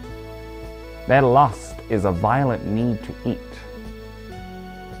 Their lust is a violent need to eat,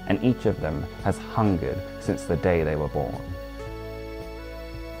 and each of them has hungered since the day they were born.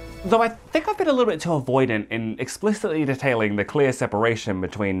 Though I think I've been a little bit too avoidant in explicitly detailing the clear separation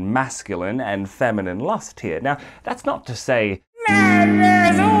between masculine and feminine lust here. Now, that's not to say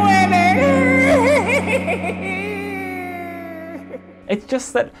it's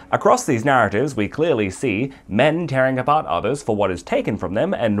just that across these narratives we clearly see men tearing apart others for what is taken from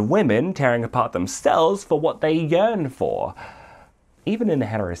them and women tearing apart themselves for what they yearn for. Even in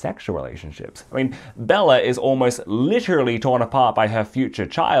heterosexual relationships. I mean, Bella is almost literally torn apart by her future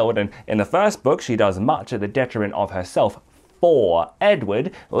child, and in the first book she does much at the detriment of herself for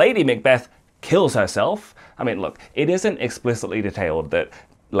Edward. Lady Macbeth kills herself. I mean, look, it isn't explicitly detailed that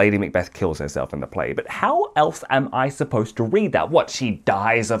Lady Macbeth kills herself in the play, but how else am I supposed to read that? What, she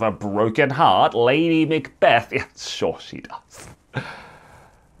dies of a broken heart? Lady Macbeth? Yeah, sure she does.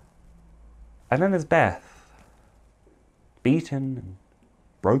 And then there's Beth. Beaten and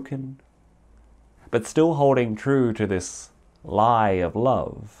broken, but still holding true to this lie of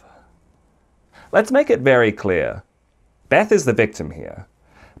love. Let's make it very clear. Beth is the victim here,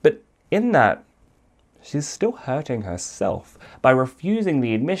 but in that, she's still hurting herself by refusing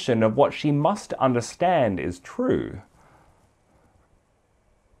the admission of what she must understand is true.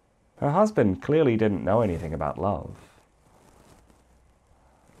 Her husband clearly didn't know anything about love.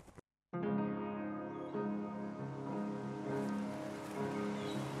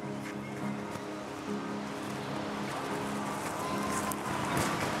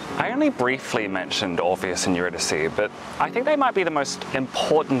 I only briefly mentioned Orpheus and Eurydice, but I think they might be the most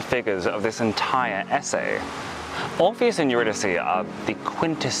important figures of this entire essay. Orpheus and Eurydice are the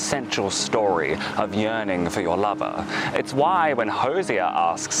quintessential story of yearning for your lover. It's why when Hosea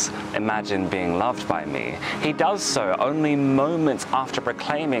asks, "Imagine being loved by me," he does so only moments after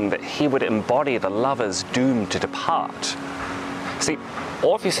proclaiming that he would embody the lovers doomed to depart. See,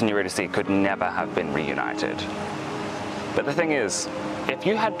 Orpheus and Eurydice could never have been reunited. But the thing is, if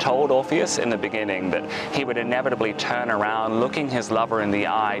you had told Orpheus in the beginning that he would inevitably turn around, looking his lover in the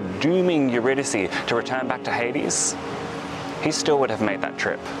eye, dooming Eurydice to return back to Hades, he still would have made that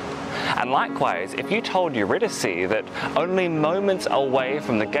trip. And likewise, if you told Eurydice that only moments away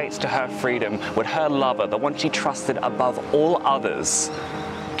from the gates to her freedom would her lover, the one she trusted above all others,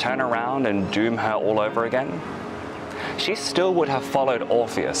 turn around and doom her all over again, she still would have followed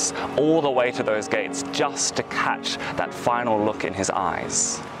Orpheus all the way to those gates just to catch that final look in his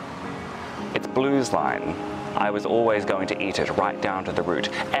eyes. It's Blue's line, "I was always going to eat it right down to the root,"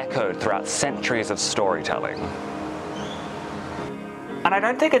 echoed throughout centuries of storytelling. And I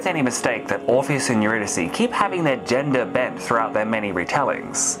don't think it's any mistake that Orpheus and Eurydice keep having their gender bent throughout their many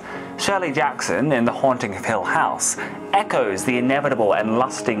retellings. Shirley Jackson, in The Haunting of Hill House, echoes the inevitable and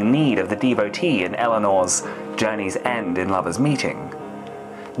lusting need of the devotee in Eleanor's Journey's End in Lover's Meeting.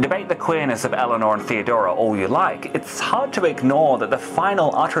 Debate the queerness of Eleanor and Theodora all you like, it's hard to ignore that the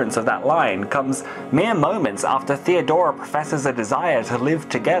final utterance of that line comes mere moments after Theodora professes a desire to live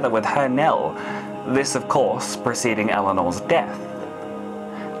together with her Nell, this of course preceding Eleanor's death.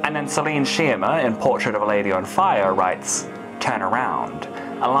 And then Celine Sciamma, in Portrait of a Lady on Fire, writes, "Turn around,"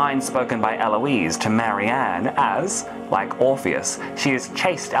 a line spoken by Eloise to Marianne as, like Orpheus, she is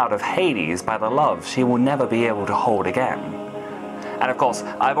chased out of Hades by the love she will never be able to hold again. And of course,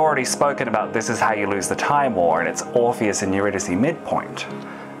 I've already spoken about This Is How You Lose the Time War and its Orpheus and Eurydice midpoint.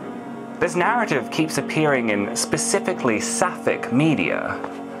 This narrative keeps appearing in specifically Sapphic media.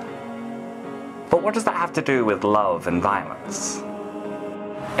 But what does that have to do with love and violence?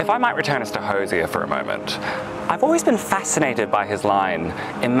 If I might return us to Hosea for a moment, I've always been fascinated by his line,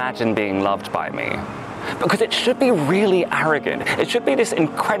 "Imagine being loved by me." Because it should be really arrogant. It should be this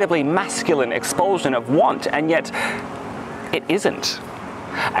incredibly masculine expulsion of want, and yet it isn't.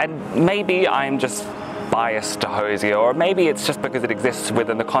 And maybe I'm just biased to Hosea, or maybe it's just because it exists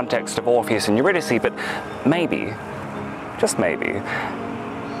within the context of Orpheus and Eurydice, but maybe, just maybe,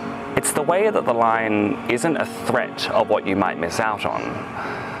 it's the way that the line isn't a threat of what you might miss out on.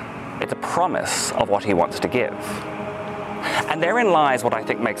 It's a promise of what he wants to give. And therein lies what I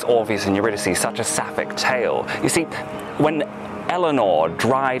think makes Orpheus and Eurydice such a Sapphic tale. You see, when Eleanor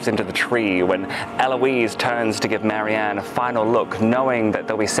drives into the tree, when Eloise turns to give Marianne a final look, knowing that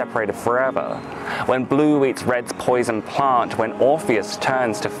they'll be separated forever, when Blue eats Red's poison plant, when Orpheus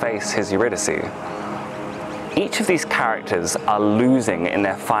turns to face his Eurydice, each of these characters are losing in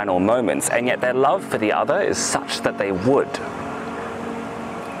their final moments, and yet their love for the other is such that they would.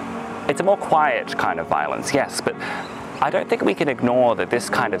 It's a more quiet kind of violence, yes, but I don't think we can ignore that this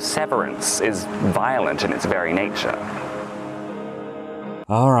kind of severance is violent in its very nature.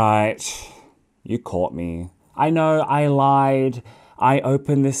 Alright, you caught me. I know, I lied. I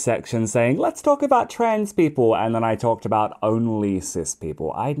opened this section saying, let's talk about trans people, and then I talked about only cis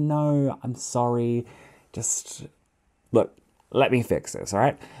people. I know, I'm sorry. Just, look, let me fix this,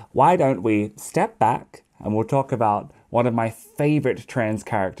 alright? Why don't we step back and we'll talk about one of my favorite trans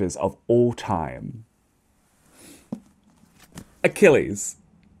characters of all time. Achilles.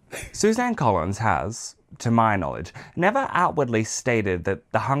 Suzanne Collins has, to my knowledge, never outwardly stated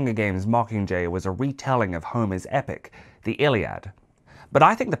that The Hunger Games' Mockingjay was a retelling of Homer's epic, the Iliad. But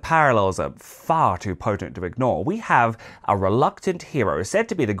I think the parallels are far too potent to ignore. We have a reluctant hero, said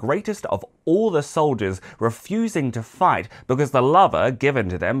to be the greatest of all the soldiers, refusing to fight because the lover given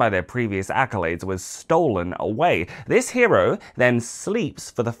to them by their previous accolades was stolen away. This hero then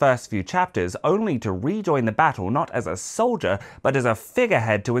sleeps for the first few chapters, only to rejoin the battle not as a soldier, but as a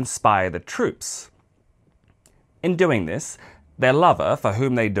figurehead to inspire the troops. In doing this, their lover, for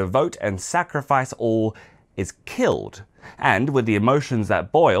whom they devote and sacrifice all, is killed. And with the emotions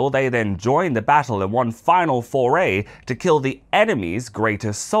that boil, they then join the battle in one final foray to kill the enemy's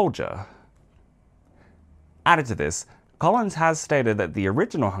greatest soldier. Added to this, Collins has stated that the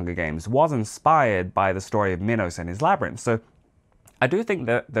original Hunger Games was inspired by the story of Minos and his labyrinth, so I do think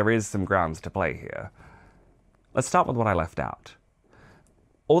that there is some grounds to play here. Let's start with what I left out.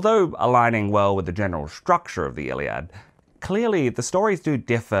 Although aligning well with the general structure of the Iliad, clearly the stories do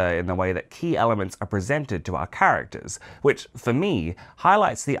differ in the way that key elements are presented to our characters, which, for me,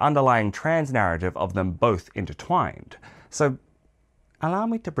 highlights the underlying trans narrative of them both intertwined. So, allow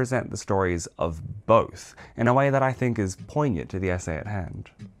me to present the stories of both in a way that I think is poignant to the essay at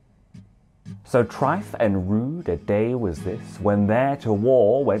hand. So trite and rude a day was this, when there to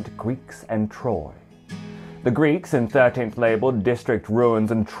war went Greeks and Troy. The Greeks in 13th labelled district ruins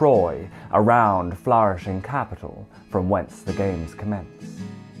and Troy, around flourishing capital, from whence the games commence.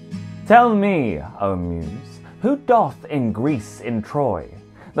 Tell me, O Muse, who doth in Greece in Troy?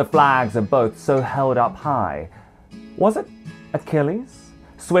 The flags are both so held up high. Was it Achilles,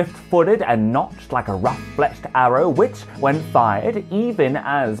 swift-footed and notched like a rough-fletched arrow, which, when fired, even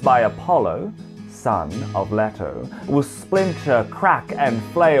as by Apollo, son of Leto, will splinter, crack, and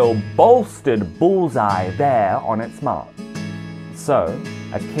flail, bolstered bullseye there on its mark. So,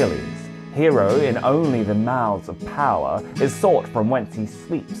 Achilles, hero in only the mouths of power, is sought from whence he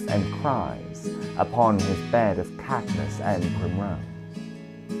sleeps and cries, upon his bed of Cadmus and primrose.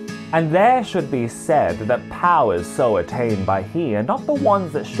 And there should be said that powers so attained by he are not the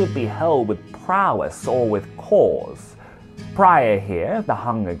ones that should be held with prowess or with cause. Prior here, the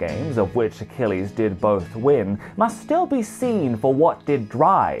Hunger Games, of which Achilles did both win, must still be seen for what did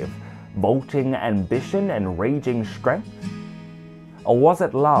drive, vaulting ambition and raging strength? Or was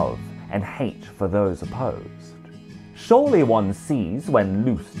it love and hate for those opposed? Surely one sees, when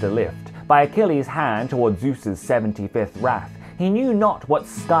loosed alift by Achilles' hand toward Zeus's 75th wrath, he knew not what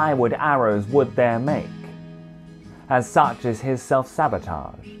skyward arrows would there make. As such is his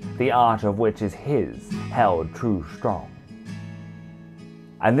self-sabotage, the art of which is his, held true strong.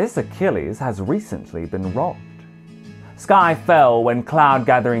 And this Achilles has recently been robbed. Sky fell when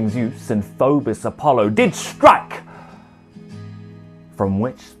cloud-gathering Zeus and Phobos Apollo did strike, from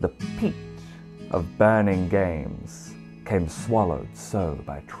which the peat of burning games came swallowed so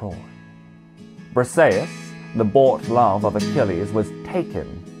by Troy. Briseis, the bought love of Achilles, was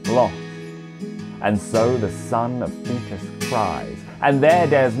taken, lost, and so the son of Thetis cries, and there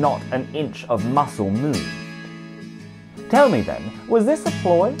dares not an inch of muscle move. Tell me then, was this a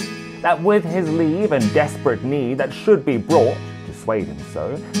ploy, that with his leave and desperate need that should be brought, to sway him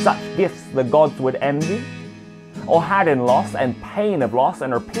so, such gifts the gods would envy? Or had in loss and pain of loss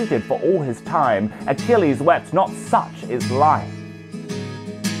and repeated for all his time, Achilles wept, not such is life,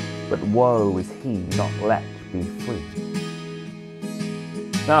 but woe is he not let be free.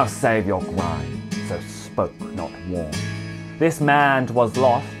 Now save your grind, so spoke not warm. This man 'twas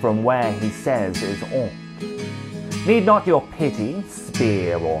lost from where he says is aught. Need not your pity,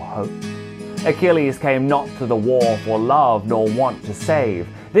 spear, or hope. Achilles came not to the war for love nor want to save.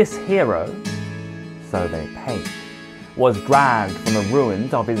 This hero, so they paid, was dragged from the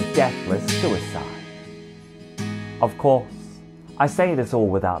ruins of his deathless suicide. Of course, I say this all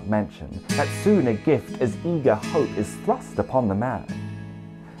without mention, that soon a gift as eager hope is thrust upon the man.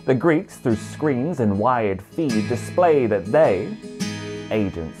 The Greeks, through screens and wired feed, display that they,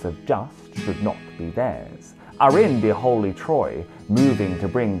 agents of just should not be theirs, are in the holy Troy, moving to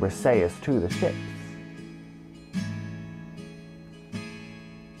bring Briseis to the ships.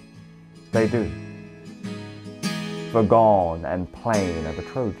 They do. For gone and plain are the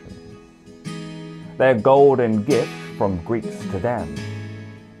Trojans. Their golden gift from Greeks to them.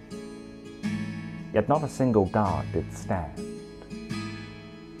 Yet not a single guard did stand.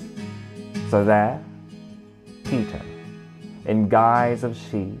 So there, Peter, in guise of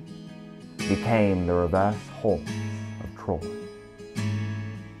she, became the reverse horse of Troy.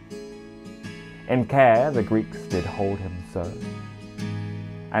 In care the Greeks did hold him so,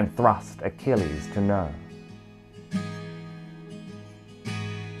 and thrust Achilles to know.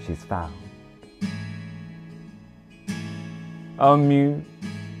 She's found. O Muse,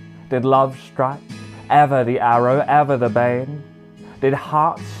 did love strike, ever the arrow, ever the bane? Did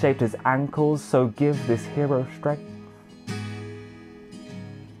hearts shaped his ankles so give this hero strength?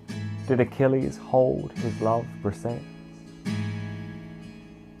 Did Achilles hold his love Briseis?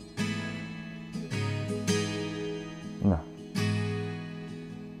 No.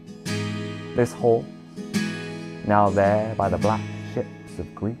 This horse, now there by the black ships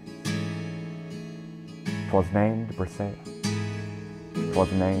of Greece, 'twas named Briseis,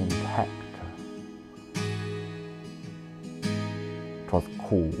 'twas named Hector, 'twas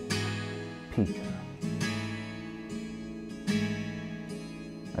called Peter.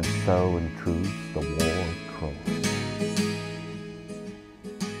 And so intrudes the war of Troy.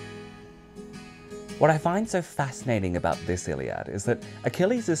 What I find so fascinating about this Iliad is that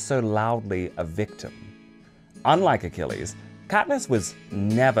Achilles is so loudly a victim. Unlike Achilles, Katniss was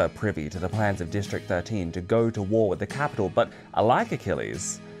never privy to the plans of District 13 to go to war with the capital, but unlike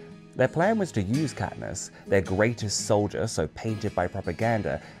Achilles, their plan was to use Katniss, their greatest soldier, so painted by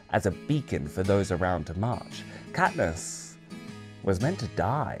propaganda, as a beacon for those around to march. Katniss was meant to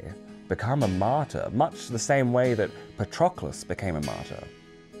die, become a martyr, much the same way that Patroclus became a martyr.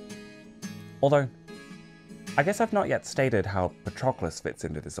 Although, I guess I've not yet stated how Patroclus fits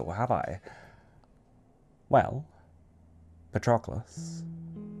into this all, have I? Well, Patroclus,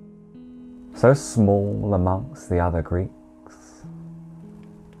 so small amongst the other Greeks,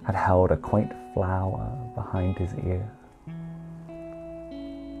 had held a quaint flower behind his ear.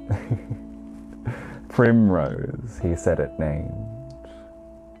 Primrose, he said it named.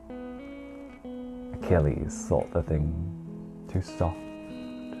 Achilles thought the thing too soft.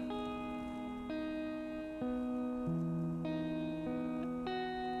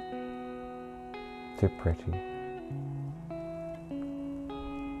 too pretty.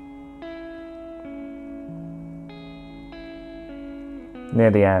 Near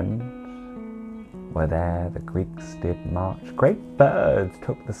the end, where there the Greeks did march, great birds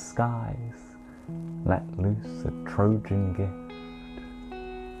took the skies, let loose a Trojan gift.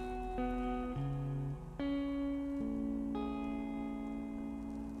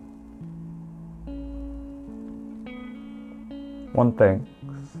 One thinks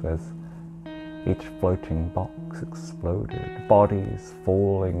as each floating box exploded, bodies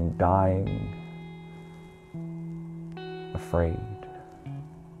falling, dying, afraid.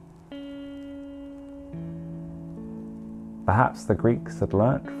 Perhaps the Greeks had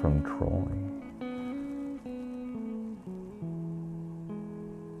learnt from Troy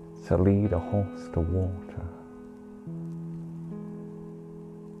to lead a horse to water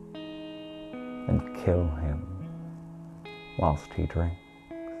and kill him whilst he drinks.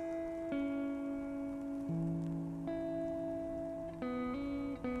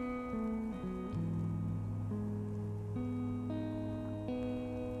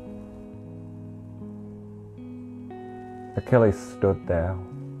 Achilles stood there,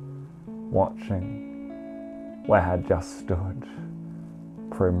 watching where had just stood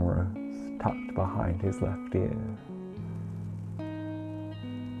Primrose tucked behind his left ear.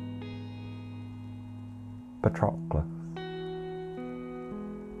 Patroclus,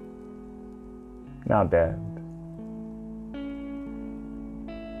 now dead,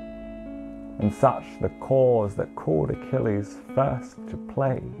 and such the cause that called Achilles first to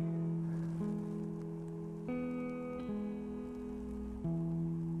play.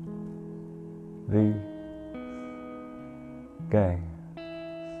 These games.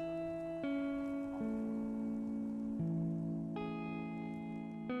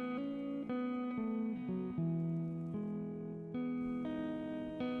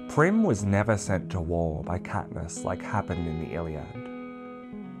 Prim was never sent to war by Katniss like happened in the Iliad.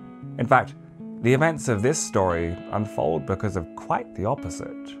 In fact, the events of this story unfold because of quite the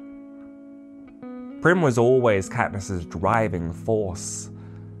opposite. Prim was always Katniss's driving force.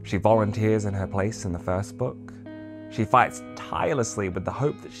 She volunteers in her place in the first book. She fights tirelessly with the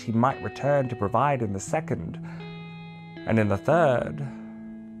hope that she might return to provide in the second. And in the third,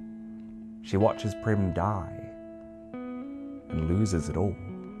 she watches Prim die and loses it all.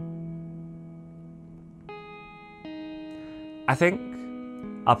 I think,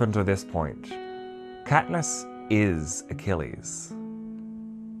 up until this point, Katniss is Achilles.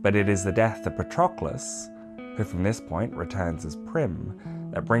 But it is the death of Patroclus, who from this point returns as Prim,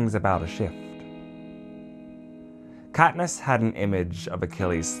 that brings about a shift. Katniss had an image of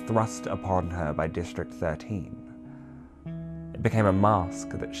Achilles thrust upon her by District 13. It became a mask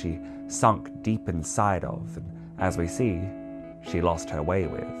that she sunk deep inside of, and as we see, she lost her way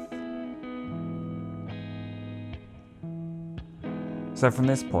with. So from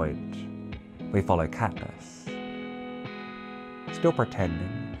this point, we follow Katniss, still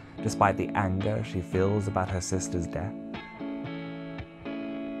pretending, despite the anger she feels about her sister's death.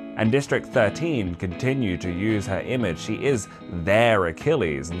 And District 13 continue to use her image. She is their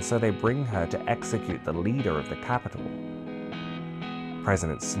Achilles, and so they bring her to execute the leader of the capital,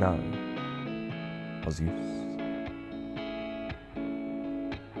 President Snow, or Zeus.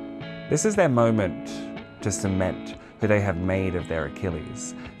 This is their moment to cement who they have made of their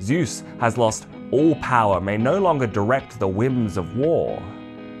Achilles. Zeus has lost all power, may no longer direct the whims of war.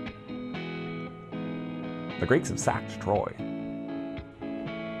 The Greeks have sacked Troy.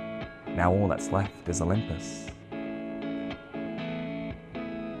 Now all that's left is Olympus.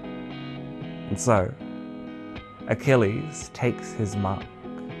 And so, Achilles takes his mark,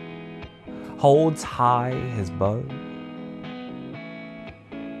 holds high his bow,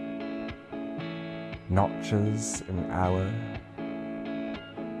 notches an arrow.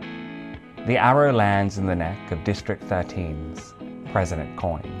 The arrow lands in the neck of District 13's President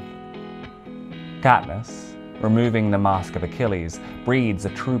Coin. Katniss, removing the mask of Achilles, breathes a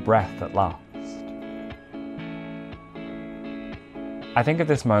true breath at last. I think of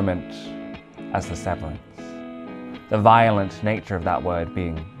this moment as the severance, the violent nature of that word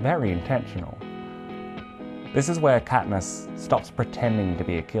being very intentional. This is where Katniss stops pretending to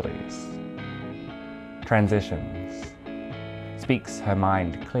be Achilles, transitions, speaks her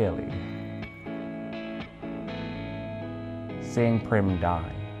mind clearly. Seeing Prim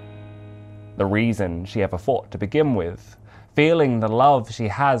die, the reason she ever fought to begin with, feeling the love she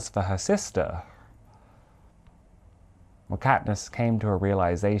has for her sister. Well, Katniss came to a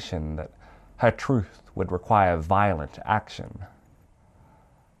realization that her truth would require violent action.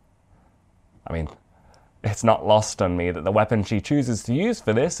 I mean, It's not lost on me that the weapon she chooses to use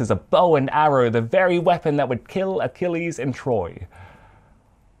for this is a bow and arrow, the very weapon that would kill Achilles in Troy.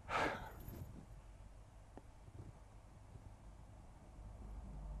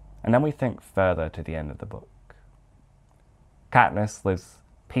 And then we think further to the end of the book. Katniss lives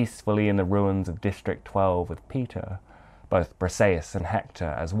peacefully in the ruins of District 12 with Peter, both Briseis and Hector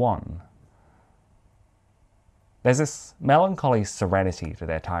as one. There's this melancholy serenity to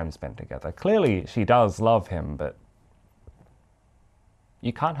their time spent together. Clearly, she does love him, but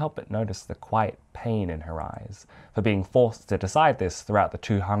you can't help but notice the quiet pain in her eyes for being forced to decide this throughout the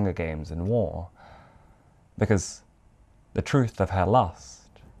 2 Hunger Games and war. Because the truth of her lust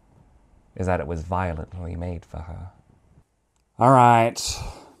is that it was violently made for her. All right,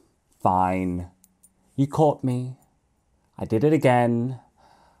 fine. You caught me. I did it again.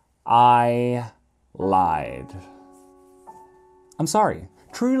 I lied. I'm sorry.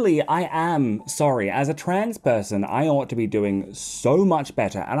 Truly, I am sorry. As a trans person, I ought to be doing so much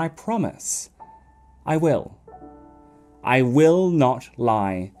better, and I promise I will. I will not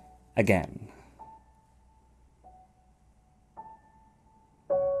lie again.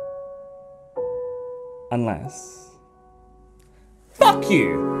 Unless... Fuck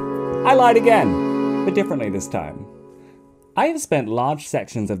you! I lied again, but differently this time. I have spent large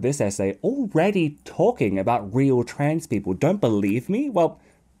sections of this essay already talking about real trans people. Don't believe me? Well,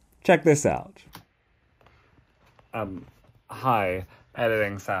 check this out. Hi,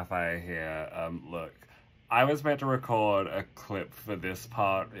 editing Sapphire here. Look, I was meant to record a clip for this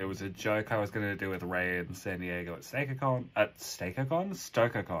part. It was a joke I was going to do with Ray in San Diego at Stokacon?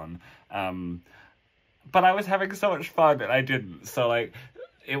 But I was having so much fun and I didn't. So, like,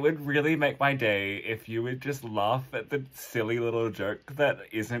 it would really make my day if you would just laugh at the silly little joke that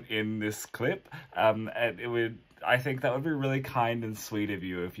isn't in this clip. And it would, I think that would be really kind and sweet of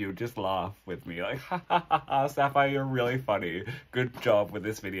you if you would just laugh with me. Like, ha ha ha ha, Sapphire, you're really funny. Good job with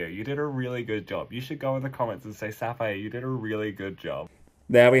this video. You did a really good job. You should go in the comments and say, Sapphire, you did a really good job.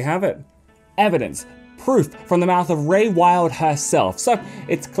 There we have it. Evidence. Proof from the mouth of Ray Wilde herself. So,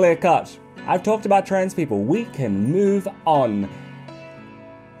 it's clear cut. I've talked about trans people. We can move on.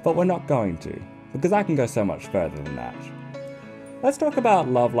 But we're not going to, because I can go so much further than that. Let's talk about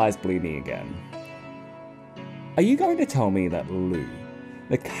Love Lies Bleeding again. Are you going to tell me that Lou,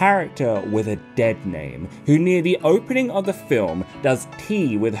 the character with a dead name, who near the opening of the film does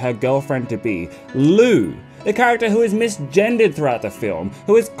tea with her girlfriend-to-be, Lou, the character who is misgendered throughout the film,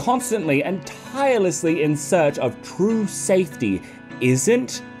 who is constantly and tirelessly in search of true safety,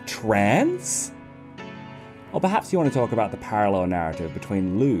 isn't trans? Or perhaps you want to talk about the parallel narrative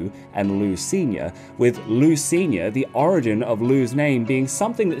between Lou and Lou Sr., with Lou Sr., the origin of Lou's name being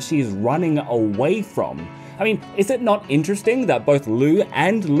something that she is running away from. I mean, is it not interesting that both Lou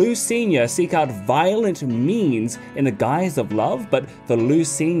and Lou Sr. seek out violent means in the guise of love, but for Lou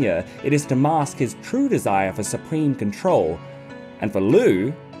Sr., it is to mask his true desire for supreme control. And for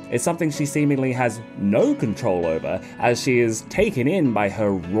Lou, it's something she seemingly has no control over, as she is taken in by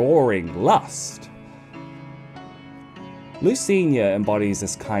her roaring lust. Lou Sr. embodies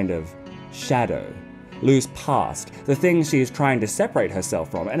this kind of shadow, Lou's past, the things she is trying to separate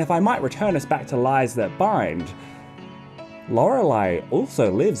herself from, and if I might return us back to Lies That Bind, Lorelei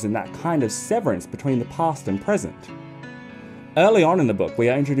also lives in that kind of severance between the past and present. Early on in the book, we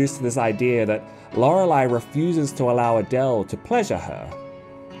are introduced to this idea that Lorelei refuses to allow Adele to pleasure her.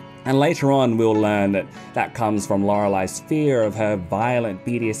 And later on, we'll learn that that comes from Lorelei's fear of her violent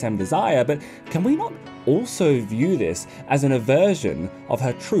BDSM desire, but can we not also view this as an aversion of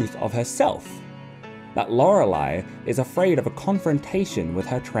her truth of herself? That Lorelei is afraid of a confrontation with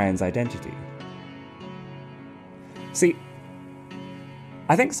her trans identity. See,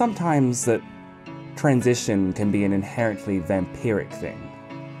 I think sometimes that transition can be an inherently vampiric thing.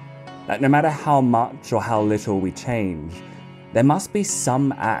 That no matter how much or how little we change, there must be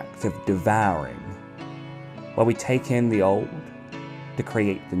some act of devouring, where we take in the old to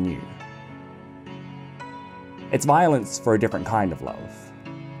create the new. It's violence for a different kind of love.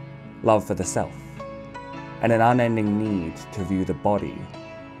 Love for the self, and an unending need to view the body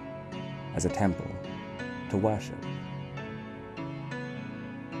as a temple to worship.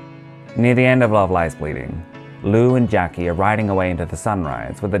 Near the end of Love Lies Bleeding, Lou and Jackie are riding away into the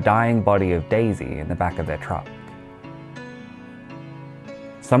sunrise with the dying body of Daisy in the back of their truck.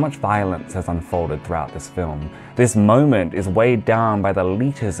 So much violence has unfolded throughout this film. This moment is weighed down by the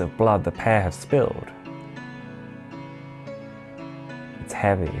liters of blood the pair have spilled. It's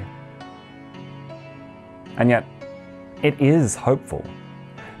heavy. And yet, it is hopeful.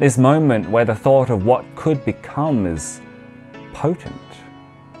 This moment where the thought of what could become is potent.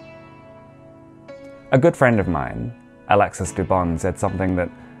 A good friend of mine, Alexis Dubon, said something that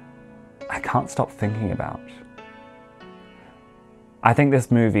I can't stop thinking about. I think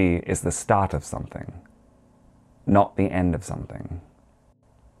this movie is the start of something, not the end of something.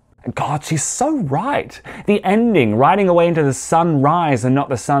 God, she's so right. The ending, riding away into the sunrise and not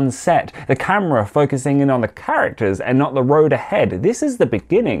the sunset. The camera focusing in on the characters and not the road ahead. This is the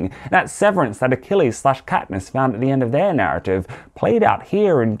beginning. That severance that Achilles/Katniss found at the end of their narrative, played out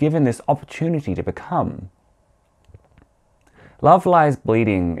here and given this opportunity to become. Love Lies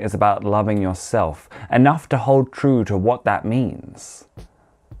Bleeding is about loving yourself, enough to hold true to what that means.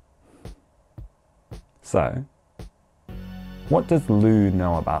 So, what does Lou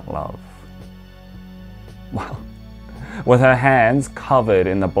know about love? Well, with her hands covered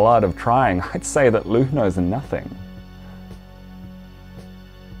in the blood of trying, I'd say that Lou knows nothing.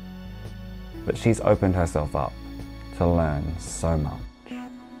 But she's opened herself up to learn so much.